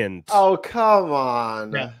convenient. Oh, come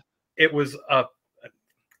on. Yeah. It was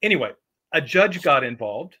anyway, a judge got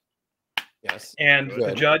involved. Yes. And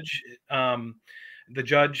the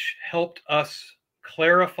judge helped us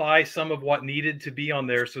clarify some of what needed to be on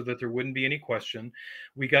there so that there wouldn't be any question.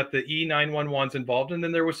 We got the E911s involved, and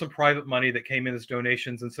then there was some private money that came in as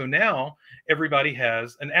donations. And so now everybody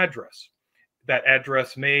has an address. That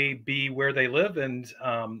address may be where they live. And,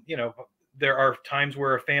 there are times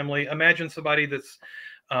where a family, imagine somebody that's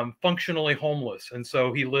functionally homeless. And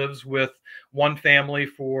so he lives with one family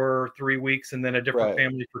for 3 weeks and then a different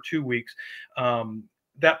family for 2 weeks.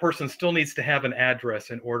 That person still needs to have an address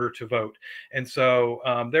in order to vote. And so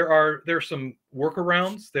there's some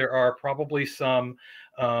workarounds. There are probably some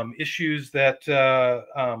issues that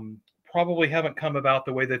probably haven't come about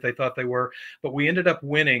the way that they thought they were, but we ended up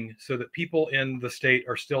winning so that people in the state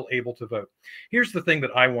are still able to vote. Here's the thing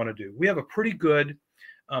that I want to do. We have a pretty good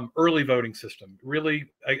early voting system.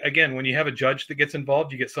 Really, again, when you have a judge that gets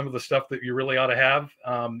involved, you get some of the stuff that you really ought to have,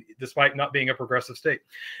 despite not being a progressive state.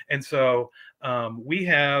 And so we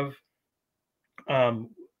have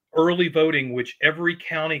early voting, which every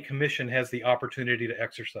county commission has the opportunity to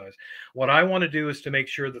exercise. What I want to do is to make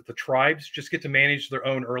sure that the tribes just get to manage their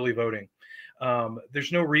own early voting.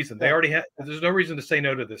 There's no reason. They already have. There's no reason to say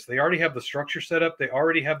no to this. They already have the structure set up. They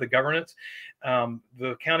already have the governance.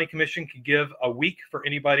 The county commission could give a week for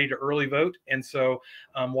anybody to early vote. And so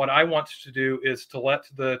what I want to do is to let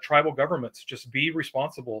the tribal governments just be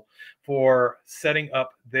responsible for setting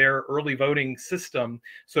up their early voting system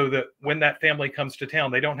so that when that family comes to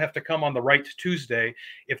town, they don't have to come on the right Tuesday.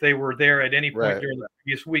 If they were there at any point during the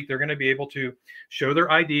previous week, they're going to be able to show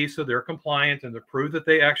their ID so they're compliant and to prove that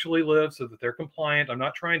they actually live so that they're compliant. I'm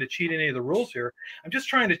not trying to cheat any of the rules here. I'm just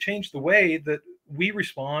trying to change the way that we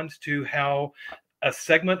respond to how a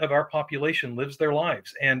segment of our population lives their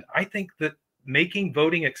lives. And I think that making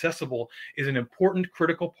voting accessible is an important,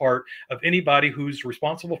 critical part of anybody who's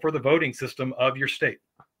responsible for the voting system of your state.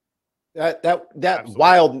 That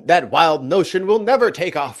wild notion will never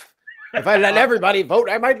take off. If I let everybody vote,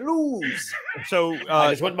 I might lose. So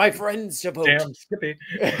I just want my friends to vote. Damn, Skippy.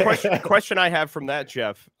 question I have from that,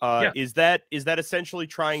 Jeff, is that essentially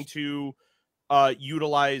trying to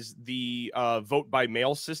utilize the vote by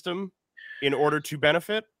mail system in order to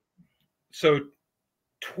benefit? So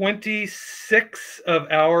 26 of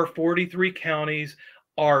our 43 counties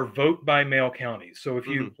are vote by mail counties. So if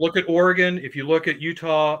you look at Oregon, if you look at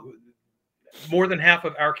Utah, more than half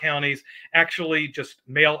of our counties actually just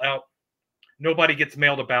mail out. Nobody gets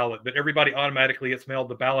mailed a ballot, but everybody automatically gets mailed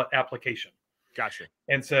the ballot application. Gotcha.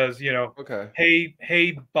 And says, you know, Okay.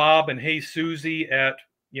 Hey, Bob and hey, Susie at,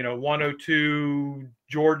 102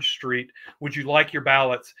 George Street, would you like your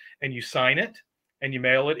ballots? And you sign it and you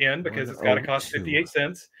mail it in because it's got to cost 58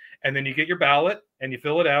 cents. And then you get your ballot and you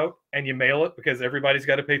fill it out and you mail it because everybody's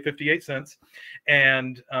got to pay 58 cents.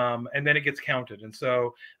 And then it gets counted. And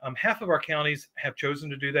so half of our counties have chosen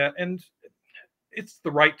to do that. And it's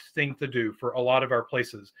the right thing to do for a lot of our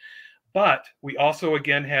places. But we also,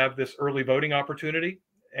 again, have this early voting opportunity.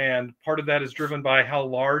 And part of that is driven by how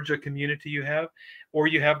large a community you have, or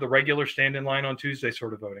you have the regular stand in line on Tuesday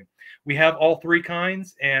sort of voting. We have all three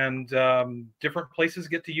kinds, and different places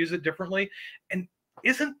get to use it differently. And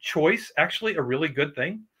isn't choice actually a really good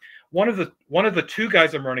thing? One of the two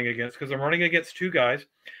guys I'm running against, because I'm running against two guys,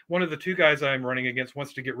 one of the two guys I'm running against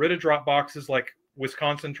wants to get rid of drop boxes like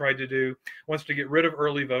Wisconsin tried to do, wants to get rid of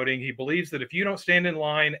early voting. He believes that if you don't stand in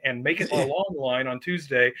line and make it a long line on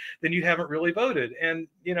Tuesday, then you haven't really voted. And,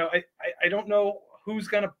 I don't know who's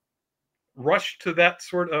going to rush to that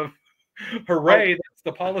sort of hooray, that's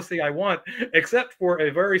the policy I want, except for a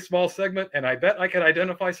very small segment. And I bet I can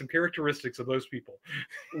identify some characteristics of those people.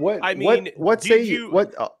 What say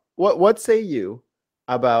you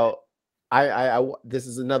about, this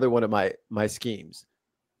is another one of my schemes.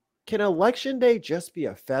 Can Election Day just be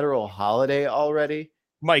a federal holiday already?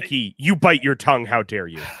 Mikey, you bite your tongue. How dare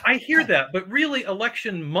you? I hear that, but really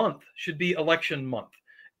election month should be election month.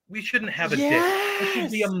 We shouldn't have a day. It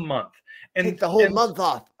should be a month. And take the whole month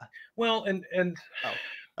off. Well, and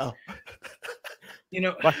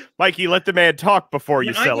Mikey, let the man talk before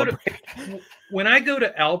you celebrate. When I go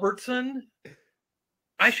to Albertson,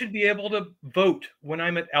 I should be able to vote when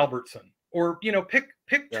I'm at Albertson. Or,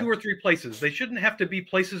 pick two or three places. They shouldn't have to be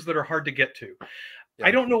places that are hard to get to. Yeah.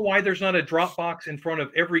 I don't know why there's not a drop box in front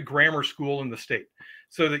of every grammar school in the state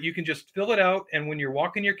so that you can just fill it out. And when you're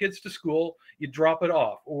walking your kids to school, you drop it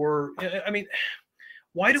off. Or,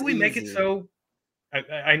 why do we make it so?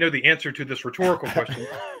 I know the answer to this rhetorical question.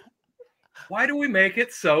 Why do we make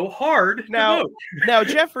it so hard to vote? Now,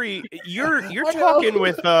 Jeffrey, you're talking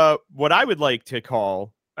with what I would like to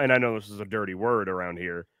call, and I know this is a dirty word around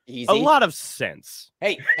here, easy. A lot of sense.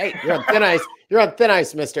 Hey, you're on thin ice. You're on thin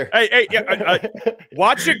ice, mister. Hey,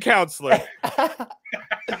 watch it, counselor.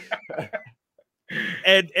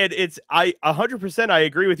 And it's 100% I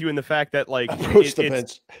agree with you in the fact that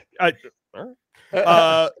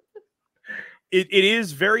it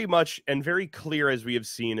is very much and very clear, as we have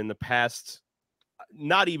seen in the past,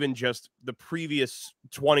 not even just the previous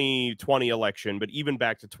 2020 election, but even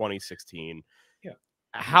back to 2016.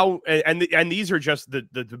 How and these are just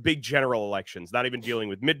the big general elections, not even dealing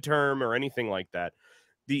with midterm or anything like that.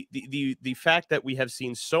 The fact that we have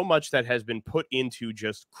seen so much that has been put into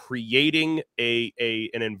just creating an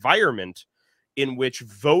environment in which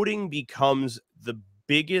voting becomes the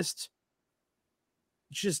biggest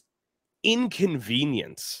just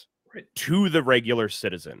inconvenience to the regular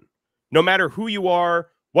citizen, no matter who you are,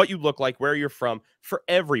 what you look like, where you're from, for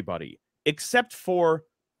everybody, except for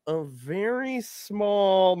a very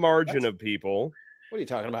small margin of people. What are you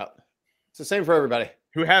talking about? It's the same for everybody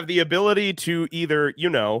who have the ability to either,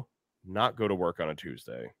 not go to work on a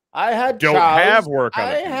Tuesday, I had don't Charles. have work on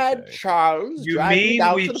I a had Tuesday. Charles. You drive me mean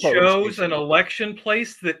down we to the polling chose station. an election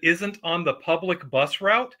place that isn't on the public bus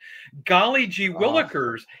route? Golly gee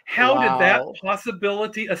willikers, how did that wow.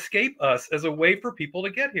 possibility escape us as a way for people to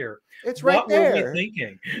get here? It's right What were we there.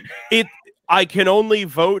 thinking? I can only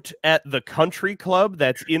vote at the country club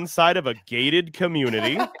that's inside of a gated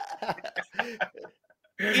community.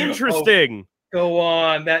 Interesting. Oh, go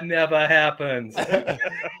on, that never happens.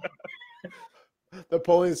 The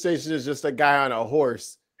polling station is just a guy on a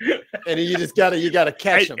horse, and you gotta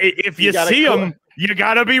catch him. If you see him, you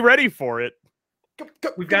gotta be ready for it.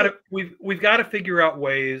 We've got to figure out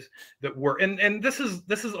ways that work, and this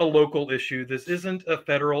is a local issue. This isn't a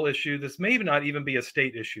federal issue. This may not even be a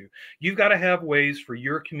state issue. You've got to have ways for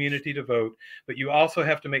your community to vote, but you also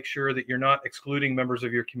have to make sure that you're not excluding members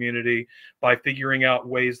of your community by figuring out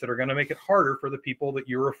ways that are going to make it harder for the people that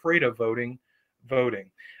you're afraid of voting.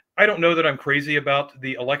 I don't know that I'm crazy about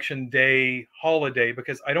the election day holiday,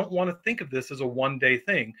 because I don't want to think of this as a one-day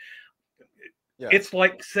thing. Yeah. It's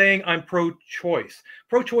like saying I'm pro-choice.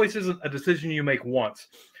 Pro-choice isn't a decision you make once.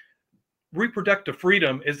 Reproductive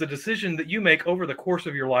freedom is a decision that you make over the course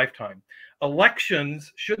of your lifetime.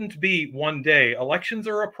 Elections shouldn't be one day. Elections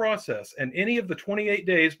are a process, and any of the 28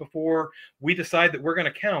 days before we decide that we're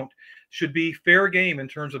going to count should be fair game in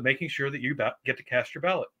terms of making sure that you get to cast your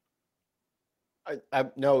ballot. I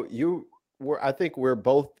think we're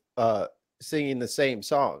both singing the same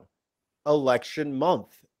song. Election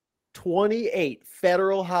month. 28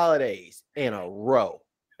 federal holidays in a row.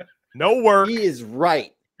 No work. He is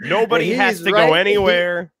right. Nobody has to go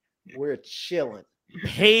anywhere. We're chilling.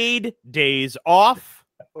 Paid days off.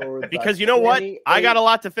 Because you know what? I got a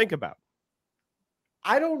lot to think about.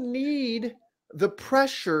 I don't need the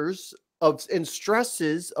pressures and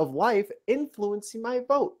stresses of life influencing my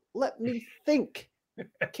vote. Let me think.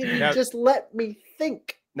 Can you just let me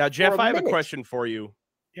think? Now, Jeff, I have a question for you.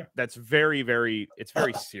 Yeah, that's very, very, it's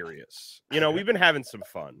very serious. You know, we've been having some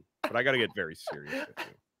fun, but I got to get very serious with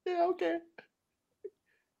you. Yeah, okay.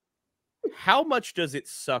 How much does it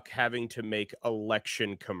suck having to make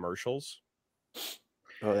election commercials?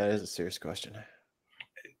 Oh, that is a serious question.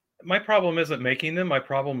 My problem isn't making them. My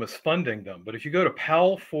problem is funding them. But if you go to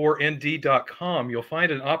powell4nd.com, you'll find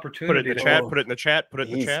an opportunity. Put it in the chat. Put it in the chat. Put it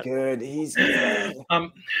in the chat. He's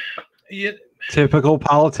good. Typical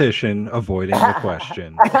politician avoiding the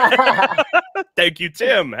question. Thank you,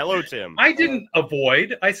 Tim. Hello, Tim. I didn't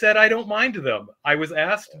avoid. I said I don't mind them. I was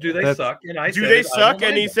asked, "Do they suck?" And I said, "Do they suck?"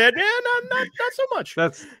 And he said, "Yeah, not so much."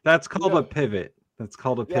 That's called a pivot. That's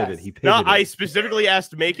called a pivot. Yes. He No, pivoted. I specifically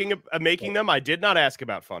asked making them. I did not ask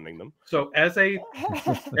about funding them. So as a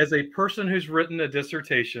person who's written a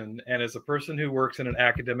dissertation and as a person who works in an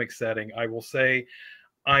academic setting, I will say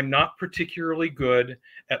I'm not particularly good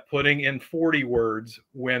at putting in 40 words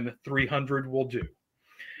when 300 will do.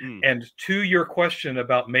 And to your question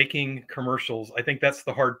about making commercials, I think that's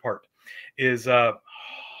the hard part. That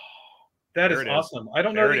is awesome. I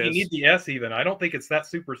don't know that you need the S even. I don't think it's that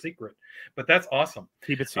super secret, but that's awesome.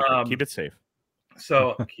 Keep it secret. Keep it safe.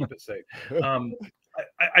 So keep it safe.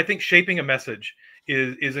 I think shaping a message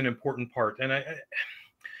is an important part. And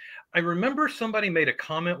I remember somebody made a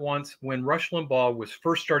comment once when Rush Limbaugh was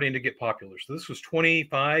first starting to get popular. So this was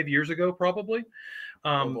 25 years ago, probably.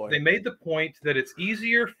 They made the point that it's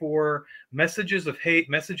easier for messages of hate,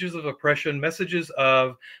 messages of oppression, messages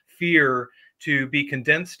of fear to be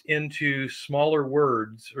condensed into smaller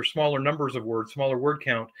words or smaller numbers of words, smaller word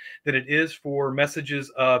count, than it is for messages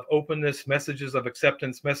of openness, messages of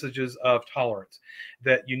acceptance, messages of tolerance.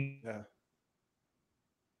 That you.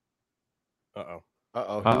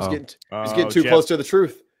 He's getting too close to the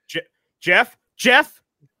truth. Jeff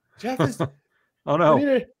is. Oh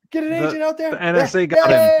no! Get an agent out there. The NSA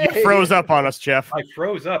got him. You froze up on us, Jeff. I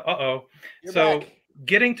froze up. You're So back.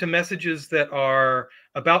 Getting to messages that are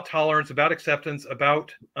about tolerance, about acceptance,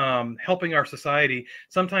 about helping our society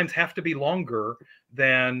sometimes have to be longer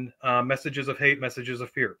than messages of hate, messages of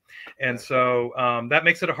fear. And so that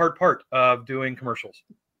makes it a hard part of doing commercials.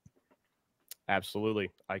 Absolutely.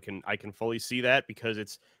 I can fully see that, because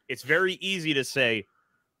it's very easy to say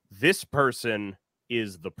this person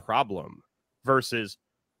is the problem versus,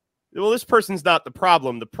 well, this person's not the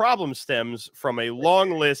problem. The problem stems from a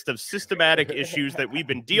long list of systematic issues that we've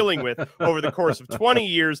been dealing with over the course of 20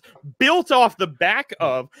 years, built off the back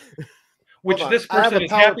of which this person is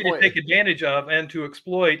happy to take advantage of and to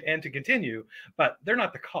exploit and to continue, but they're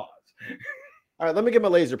not the cause. All right, let me get my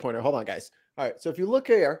laser pointer. Hold on, guys. All right, so if you look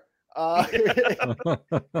here,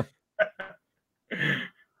 if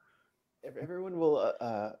everyone will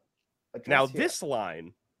now this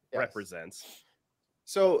line represents.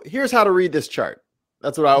 So here's how to read this chart.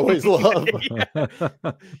 That's what I always love. Yeah.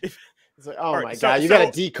 It's like, All oh right, my so- God, you so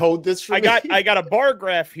got to decode this for me. I got a bar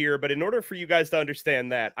graph here, but in order for you guys to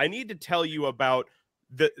understand that, I need to tell you about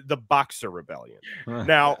the Boxer Rebellion.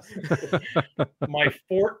 Now, My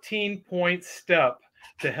 14-point step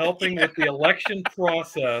to helping with the election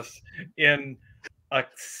process in a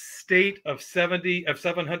state of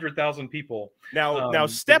 700,000 people. now,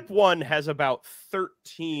 step one has about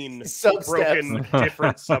 13 Sub-steps. broken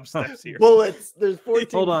different substeps here. Bullets. There's 14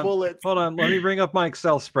 Hold on. bullets. Hold on. Let me bring up my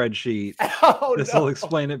Excel spreadsheet. Oh, This no. will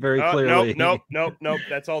explain it very clearly. Nope.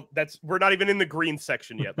 That's all. We're not even in the green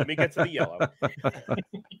section yet. Let me get to the yellow.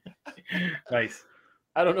 Nice.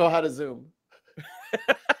 I don't know how to zoom.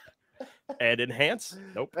 And enhance.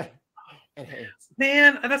 Nope. Enhance.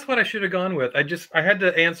 Man, that's what I should have gone with. I had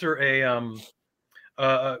to answer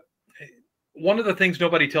one of the things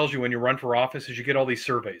nobody tells you when you run for office is you get all these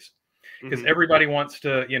surveys because Mhm. everybody wants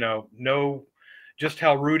to, know just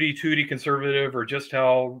how Rudy Tooty conservative or just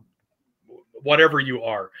how whatever you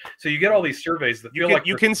are. So you get all these surveys that feel like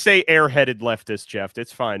You can say airheaded leftist, Jeff.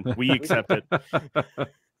 It's fine. We accept it.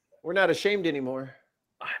 We're not ashamed anymore.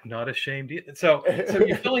 I'm not ashamed. So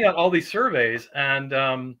you're filling out all these surveys, and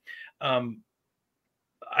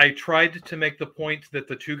I tried to make the point that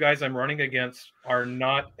the two guys I'm running against are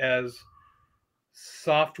not as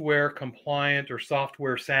software compliant or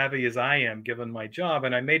software savvy as I am, given my job.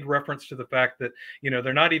 And I made reference to the fact that,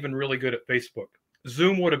 they're not even really good at Facebook.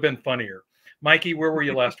 Zoom would have been funnier. Mikey, where were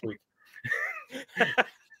you last week?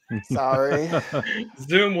 Sorry.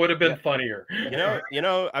 Zoom would have been funnier.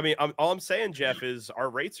 I mean, all I'm saying, Jeff, is our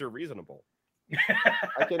rates are reasonable.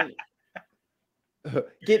 I can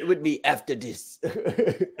get with me after this.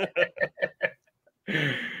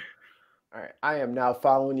 All right. I am now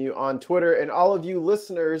following you on Twitter, and all of you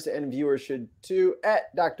listeners and viewers should too,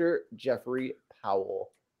 at Dr. Jeffrey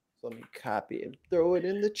Powell. So let me copy and throw it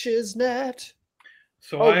in the Chisnet.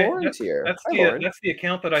 So Lauren's here. That's Hi, Lauren. that's the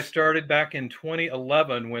account that I started back in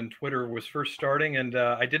 2011 when Twitter was first starting, and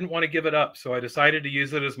I didn't want to give it up, so I decided to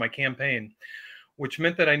use it as my campaign, which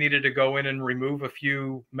meant that I needed to go in and remove a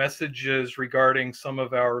few messages regarding some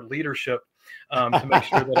of our leadership to make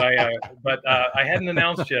sure that but I hadn't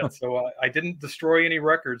announced yet, so I didn't destroy any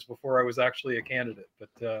records before I was actually a candidate. But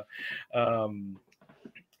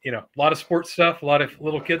a lot of sports stuff, a lot of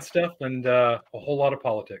little kid stuff, and a whole lot of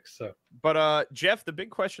politics. So, but Jeff, the big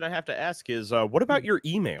question I have to ask is, what about your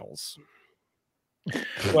emails?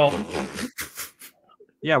 well,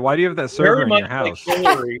 Yeah, why do you have that server in your house?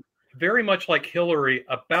 Very much like Hillary,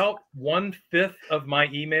 about 1/5 of my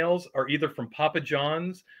emails are either from Papa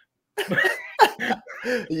John's.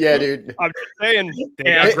 Yeah, dude. I'm just saying,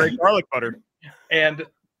 they got great garlic butter. And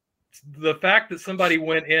the fact that somebody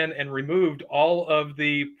went in and removed all of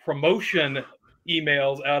the promotion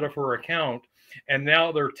emails out of her account, and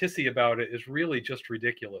now they're tissy about it, is really just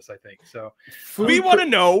ridiculous, I think. So We want to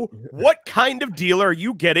know, what kind of deal are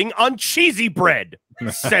you getting on cheesy bread,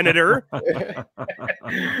 Senator?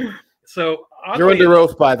 So You're under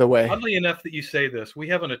oath, by the way. oddly enough that you say this, we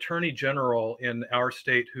have an attorney general in our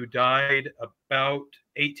state who died about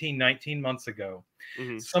 18, 19 months ago.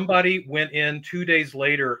 Mm-hmm. Somebody went in 2 days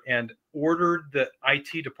later and ordered the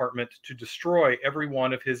IT department to destroy every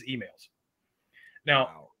one of his emails. Now,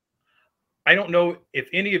 Wow. I don't know if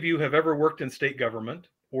any of you have ever worked in state government,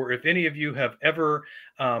 or if any of you have ever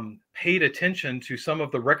paid attention to some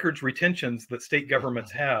of the records retentions that state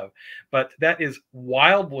governments have, but that is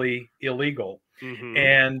wildly illegal. Mm-hmm.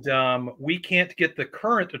 And we can't get the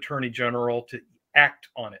current attorney general to act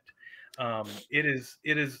on it. It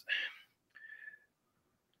is.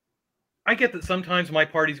 I get that sometimes my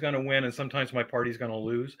party's going to win and sometimes my party's going to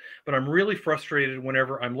lose, but I'm really frustrated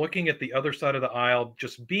whenever I'm looking at the other side of the aisle,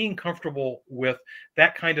 just being comfortable with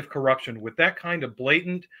that kind of corruption, with that kind of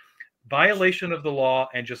blatant violation of the law,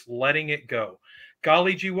 and just letting it go.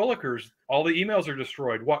 Golly gee willikers, all the emails are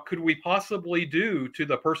destroyed. What could we possibly do to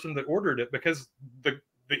the person that ordered it? Because the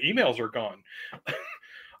emails are gone.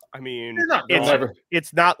 I mean, It's not gone.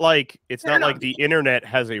 it's not like the internet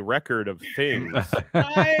has a record of things.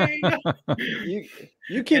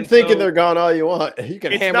 You keep thinking they're gone all you want. You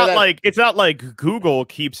can It's hammer not that. it's not like Google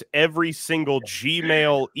keeps every single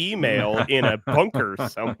Gmail email in a bunker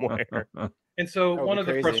somewhere. And so That would one be of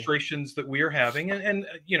the crazy. frustrations that we are having, and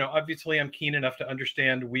obviously I'm keen enough to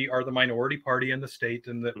understand we are the minority party in the state,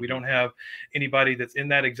 and that we don't have anybody that's in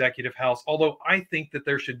that executive house. Although I think that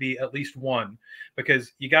there should be at least one,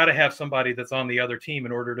 because you got to have somebody that's on the other team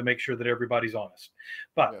in order to make sure that everybody's honest.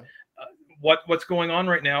 But what's going on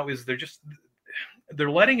right now is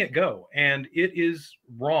they're letting it go, and it is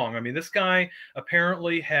wrong. I mean, this guy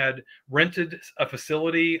apparently had rented a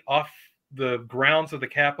facility off the grounds of the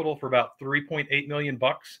Capitol for about $3.8 million.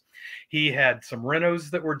 He had some renos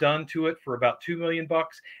that were done to it for about $2 million,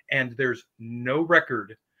 and there's no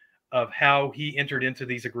record of how he entered into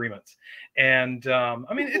these agreements. And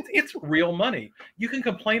I mean, it's real money. You can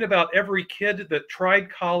complain about every kid that tried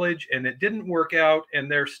college and it didn't work out, and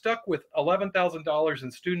they're stuck with $11,000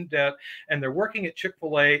 in student debt, and they're working at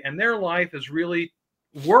Chick-fil-A, and their life is really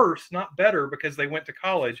worse, not better, because they went to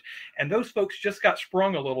college. And those folks just got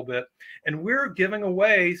sprung a little bit. And we're giving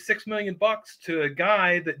away $6 million to a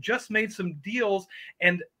guy that just made some deals,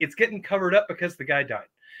 and it's getting covered up because the guy died.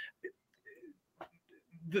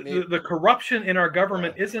 The corruption in our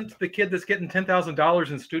government isn't the kid that's getting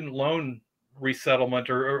 $10,000 in student loan resettlement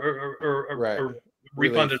or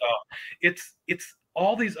refunded off. It's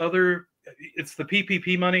all these other. It's the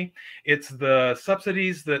PPP money. It's the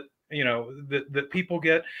subsidies that that people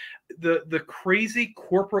get. The crazy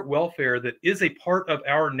corporate welfare that is a part of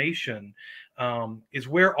our nation is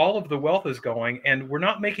where all of the wealth is going, and we're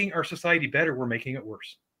not making our society better. We're making it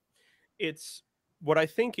worse. It's what I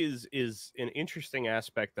think is an interesting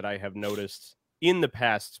aspect that I have noticed in the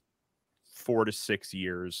past 4 to 6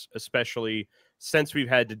 years, especially since we've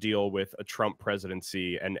had to deal with a Trump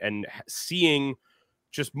presidency, and seeing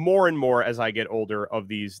just more and more as I get older of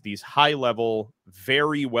these high level,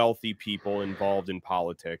 very wealthy people involved in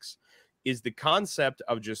politics, is the concept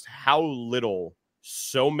of just how little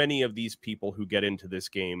so many of these people who get into this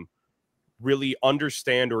game really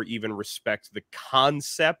understand or even respect the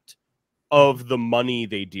concept of the money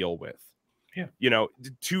they deal with. Yeah.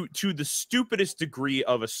 To the stupidest degree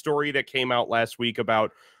of a story that came out last week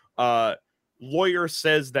about lawyer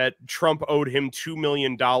says that Trump owed him $2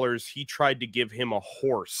 million. He tried to give him a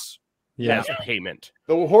horse as a payment.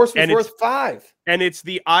 The horse was worth $5. And it's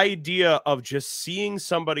the idea of just seeing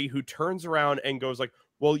somebody who turns around and goes like,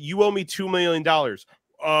 well, you owe me $2 million.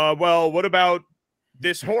 Well, what about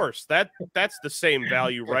this horse? That's the same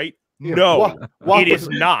value, right? Yeah. No, Walk it is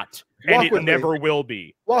not. And it never will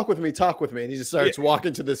be. Walk with me, talk with me. And he just starts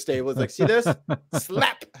walking to this table. It's like, see this?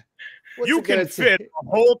 Slap. What's you can fit a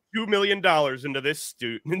whole $2 million into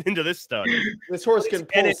this stud. This horse can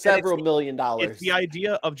pull several million dollars. It's the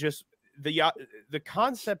idea of just the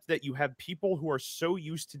concept that you have people who are so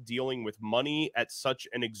used to dealing with money at such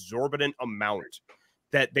an exorbitant amount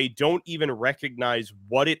that they don't even recognize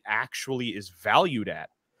what it actually is valued at.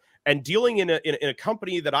 And dealing in a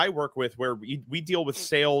company that I work with, where we deal with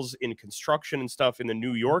sales in construction and stuff in the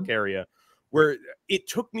New York area, where it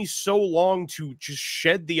took me so long to just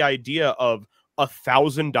shed the idea of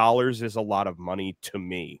 $1,000 is a lot of money to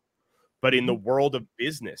me. But in the world of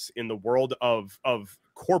business, in the world of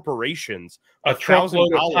corporations, a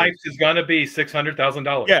truckload of pipes is going to be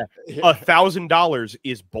 $600,000. Yeah, $1,000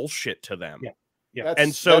 is bullshit to them. Yeah. Yeah.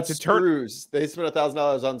 And so to screws, they spent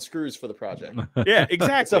 $1,000 on screws for the project. Yeah,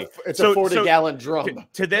 exactly. It's a 40-gallon drum.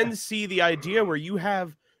 To then see the idea where you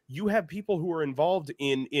have people who are involved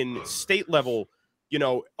in state level,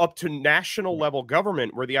 up to national level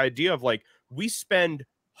government, where the idea of like, we spend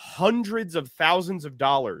hundreds of thousands of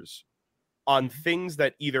dollars on things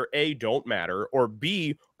that either A, don't matter, or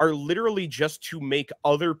B, are literally just to make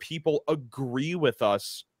other people agree with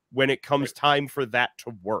us when it comes time for that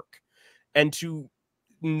to work. And to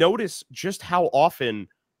notice just how often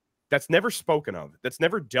that's never spoken of, that's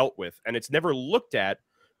never dealt with, and it's never looked at,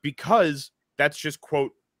 because that's just,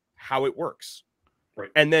 quote, how it works.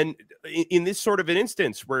 Right. And then in this sort of an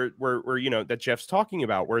instance where that Jeff's talking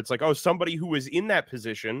about, where it's like, oh, somebody who was in that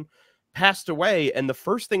position passed away, and the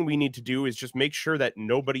first thing we need to do is just make sure that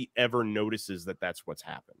nobody ever notices that that's what's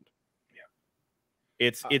happened.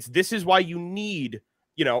 Yeah. This is why you need,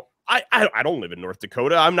 I don't live in North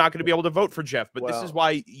Dakota. I'm not going to be able to vote for Jeff, but this is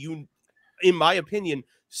why in my opinion,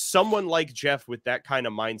 someone like Jeff with that kind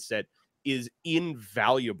of mindset is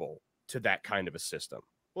invaluable to that kind of a system.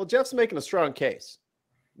 Well, Jeff's making a strong case,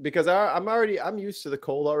 because I'm used to the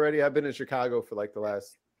cold already. I've been in Chicago for like the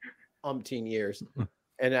last umpteen years.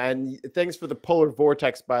 And thanks for the polar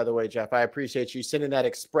vortex, by the way, Jeff. I appreciate you sending that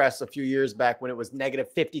express a few years back when it was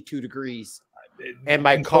negative 52 degrees. And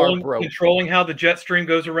my car broke. Controlling how the jet stream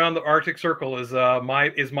goes around the Arctic Circle is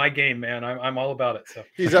my game, man. I'm all about it. So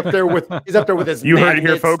he's up there with his. You heard it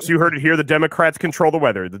here, folks. You heard it here. The Democrats control the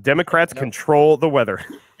weather. The Democrats control the weather.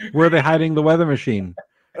 Where are they hiding the weather machine?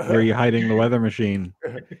 Where are you hiding the weather machine?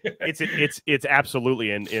 It's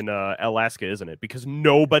absolutely in Alaska, isn't it? Because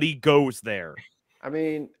nobody goes there. I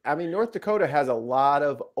mean, North Dakota has a lot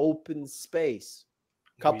of open space.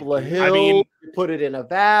 Couple of hills, you put it in a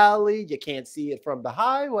valley, you can't see it from the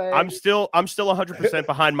highway. I'm still 100%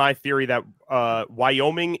 behind my theory that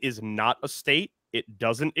Wyoming is not a state. it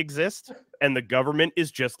doesn't exist, and the government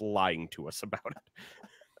is just lying to us about it.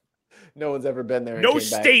 No one's ever been there. And No came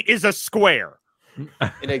state is a square.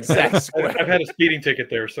 An exact square. I've had a speeding ticket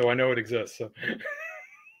there, so I know it exists. So.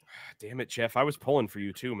 Damn it, Jeff. I was pulling for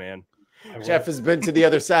you too, man. Jeff has been to the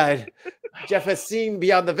other side. Jeff has seen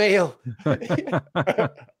beyond the veil.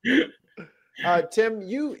 Tim,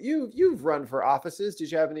 you've run for offices.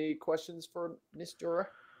 Did you have any questions for Mr.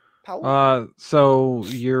 Powell? So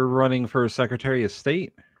you're running for Secretary of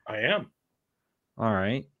State? I am. All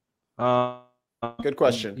right. Good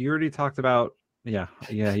question. You already talked about you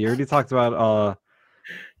already talked about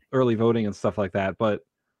early voting and stuff like that, but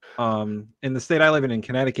in the state I live in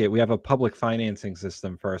Connecticut, we have a public financing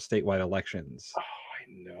system for our statewide elections. Oh, I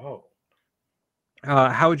know.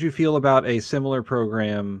 How would you feel about a similar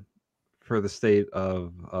program for the state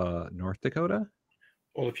of North Dakota?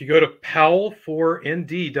 Well, if you go to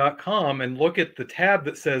powell4nd.com and look at the tab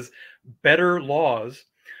that says Better Laws,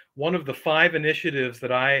 one of the 5 initiatives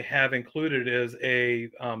that I have included is a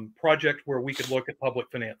project where we could look at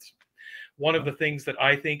public finance. One of the things that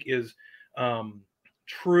I think is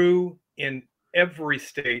true in every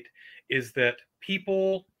state is that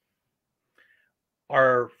people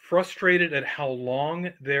are frustrated at how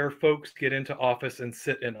long their folks get into office and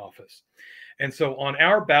sit in office. And so on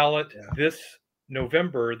our ballot this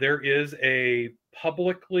November, there is a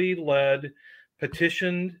publicly led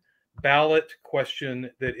petitioned ballot question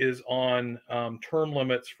that is on term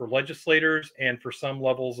limits for legislators and for some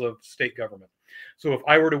levels of state government. So if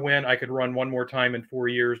I were to win, I could run one more time in 4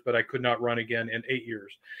 years, but I could not run again in 8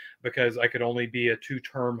 years because I could only be a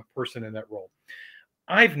 2-term person in that role.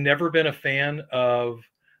 I've never been a fan of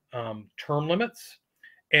term limits.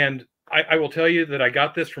 And I will tell you that I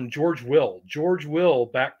got this from George Will. George Will,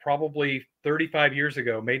 back probably 35 years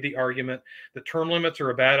ago, made the argument that term limits are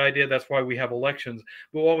a bad idea. That's why we have elections.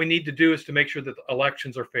 But what we need to do is to make sure that the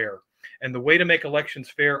elections are fair. And the way to make elections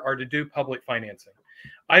fair are to do public financing.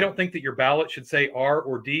 I don't think that your ballot should say R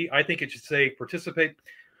or D. I think it should say participate.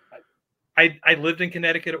 I lived in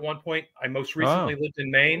Connecticut at one point. I most recently lived in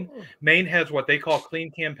Maine. Maine has what they call clean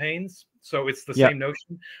campaigns. So it's the same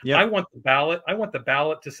notion. I want the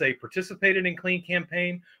ballot to say participated in clean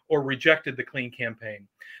campaign or rejected the clean campaign.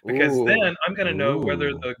 Because then I'm going to know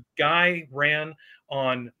whether the guy ran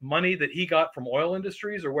on money that he got from oil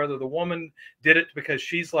industries or whether the woman did it because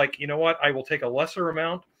she's like, you know what, I will take a lesser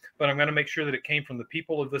amount, but I'm going to make sure that it came from the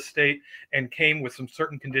people of this state and came with some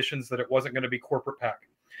certain conditions that it wasn't going to be corporate PAC.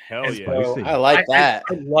 Hell yeah. So I like that.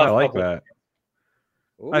 I like that.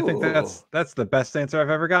 I think that's the best answer I've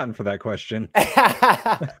ever gotten for that question.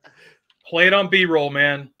 Play it on B-roll,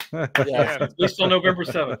 man. Yeah. At least on November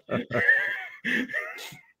 7th.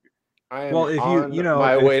 I am well, if you know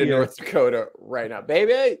my way to North Dakota right now,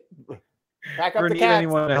 baby. Pack up the cats.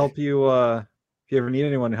 Anyone to help you, if you ever need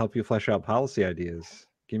anyone to help you flesh out policy ideas,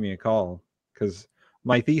 give me a call. Because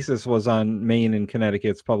my thesis was on Maine and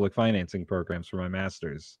Connecticut's public financing programs for my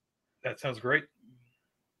master's. That sounds great.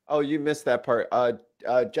 Oh, you missed that part.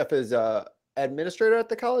 Jeff is administrator at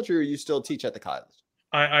the college, or you still teach at the college?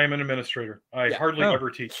 I am an administrator. I hardly ever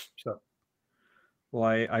teach. So, well,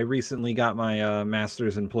 I recently got my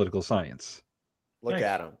master's in political science. Look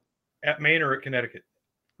at him. At Maine or at Connecticut?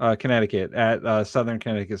 Connecticut, at Southern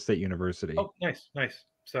Connecticut State University. Oh, nice.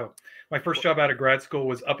 So my first job out of grad school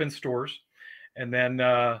was up in stores. And then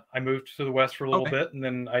I moved to the West for a little bit. And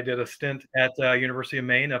then I did a stint at University of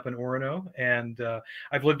Maine up in Orono. And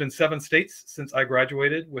I've lived in 7 states since I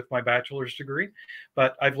graduated with my bachelor's degree.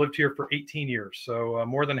 But I've lived here for 18 years. So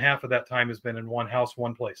more than half of that time has been in one house,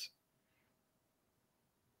 one place.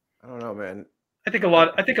 I don't know, man. I think a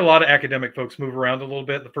lot of academic folks move around a little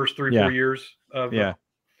bit the first 3-4 years of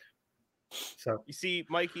So you see,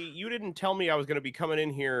 Mikey, you didn't tell me I was going to be coming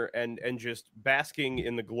in here and just basking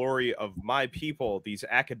in the glory of my people, these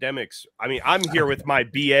academics. I mean, I'm here with my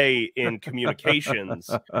BA in communications,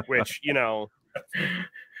 which, you know,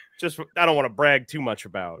 just I don't want to brag too much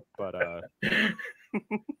about, but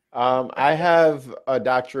I have a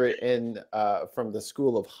doctorate in from the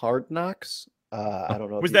School of Hard Knocks. I don't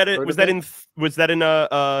know. Was that in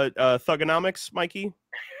thugonomics, Mikey?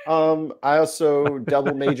 I also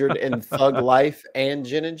double majored in Thug Life and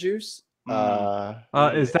Gin and Juice.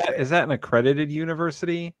 Is that an accredited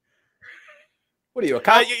university? What are you, a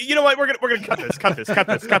cop? You know what? We're gonna cut this.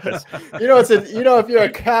 You know, if you're a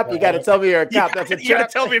cop, you got to tell me you're a cop. That's a you got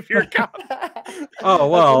to tell me if you're a cop. Oh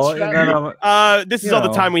well. This is all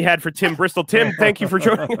the time we had for Tim Bristol. Tim, thank you for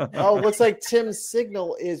joining. Oh, looks like Tim's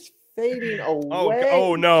signal is fading away.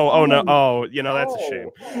 Oh no. Oh, you know, that's a shame.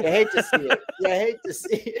 You hate to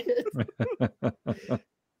see it.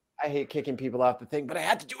 I hate kicking people off the thing, but I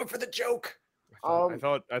had to do it for the joke.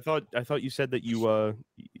 I thought you said that you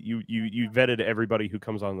you vetted everybody who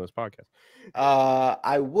comes on this podcast.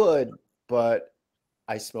 I would, but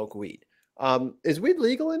I smoke weed. Is weed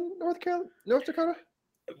legal in North Dakota?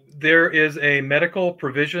 There is a medical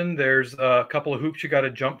provision. There's a couple of hoops you got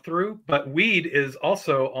to jump through, but weed is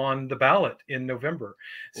also on the ballot in November.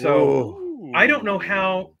 So Ooh. I don't know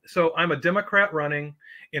how. So I'm a Democrat running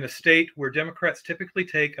in a state where Democrats typically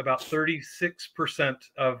take about 36%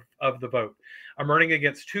 of the vote. I'm running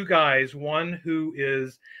against two guys, one who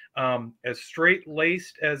is as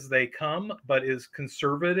straight-laced as they come, but is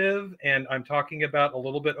conservative, and I'm talking about a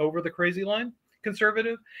little bit over the crazy line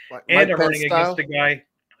conservative. And I'm running against a guy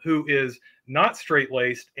who is not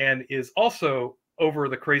straight-laced and is also over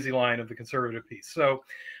the crazy line of the conservative piece. So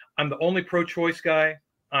I'm the only pro-choice guy.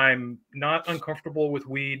 I'm not uncomfortable with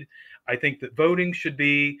weed. I think that voting should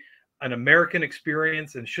be an American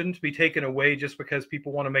experience and shouldn't be taken away just because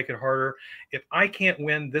people want to make it harder. If I can't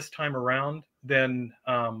win this time around, then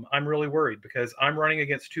I'm really worried because I'm running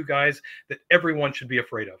against two guys that everyone should be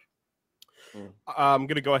afraid of. I'm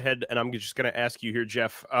going to go ahead and I'm just going to ask you here,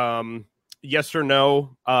 Jeff. Yes or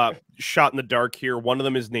no? Shot in the dark here. One of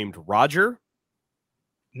them is named Roger.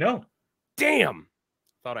 No. Damn.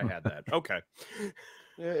 Thought I had that. Okay.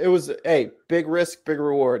 It was big risk, big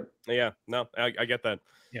reward. Yeah. No, I get that.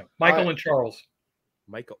 Yeah. Michael and Charles.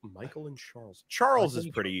 Michael and Charles. Charles is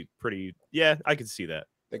pretty. Yeah, I can see that.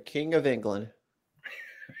 The King of England.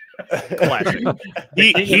 Classic.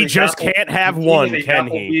 he just can't have one, can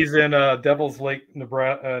he? He's in Devil's Lake,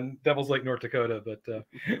 Nebraska, Devil's Lake, North Dakota. But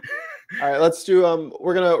all right, let's do.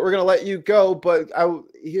 We're gonna let you go, but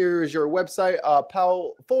here's your website,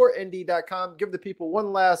 Powell4ND.com. Give the people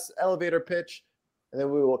one last elevator pitch, and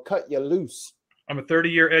then we will cut you loose. I'm a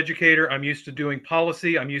 30-year educator. I'm used to doing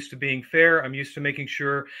policy. I'm used to being fair. I'm used to making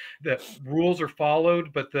sure that rules are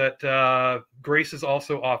followed, but that grace is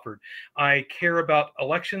also offered. I care about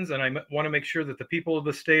elections, and I want to make sure that the people of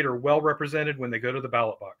the state are well represented when they go to the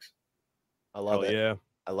ballot box. I love it. Yeah,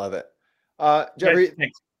 I love it. Jeffrey,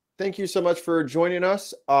 yes, thank you so much for joining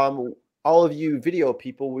us. All of you video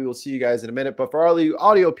people, we will see you guys in a minute. But for all of you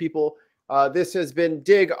audio people, this has been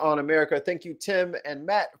Dig on America. Thank you, Tim and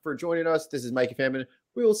Matt, for joining us. This is Mikey Famine.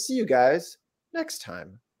 We will see you guys next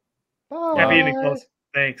time. Bye. Happy evening, folks.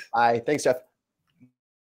 Thanks. Bye. Thanks, Jeff.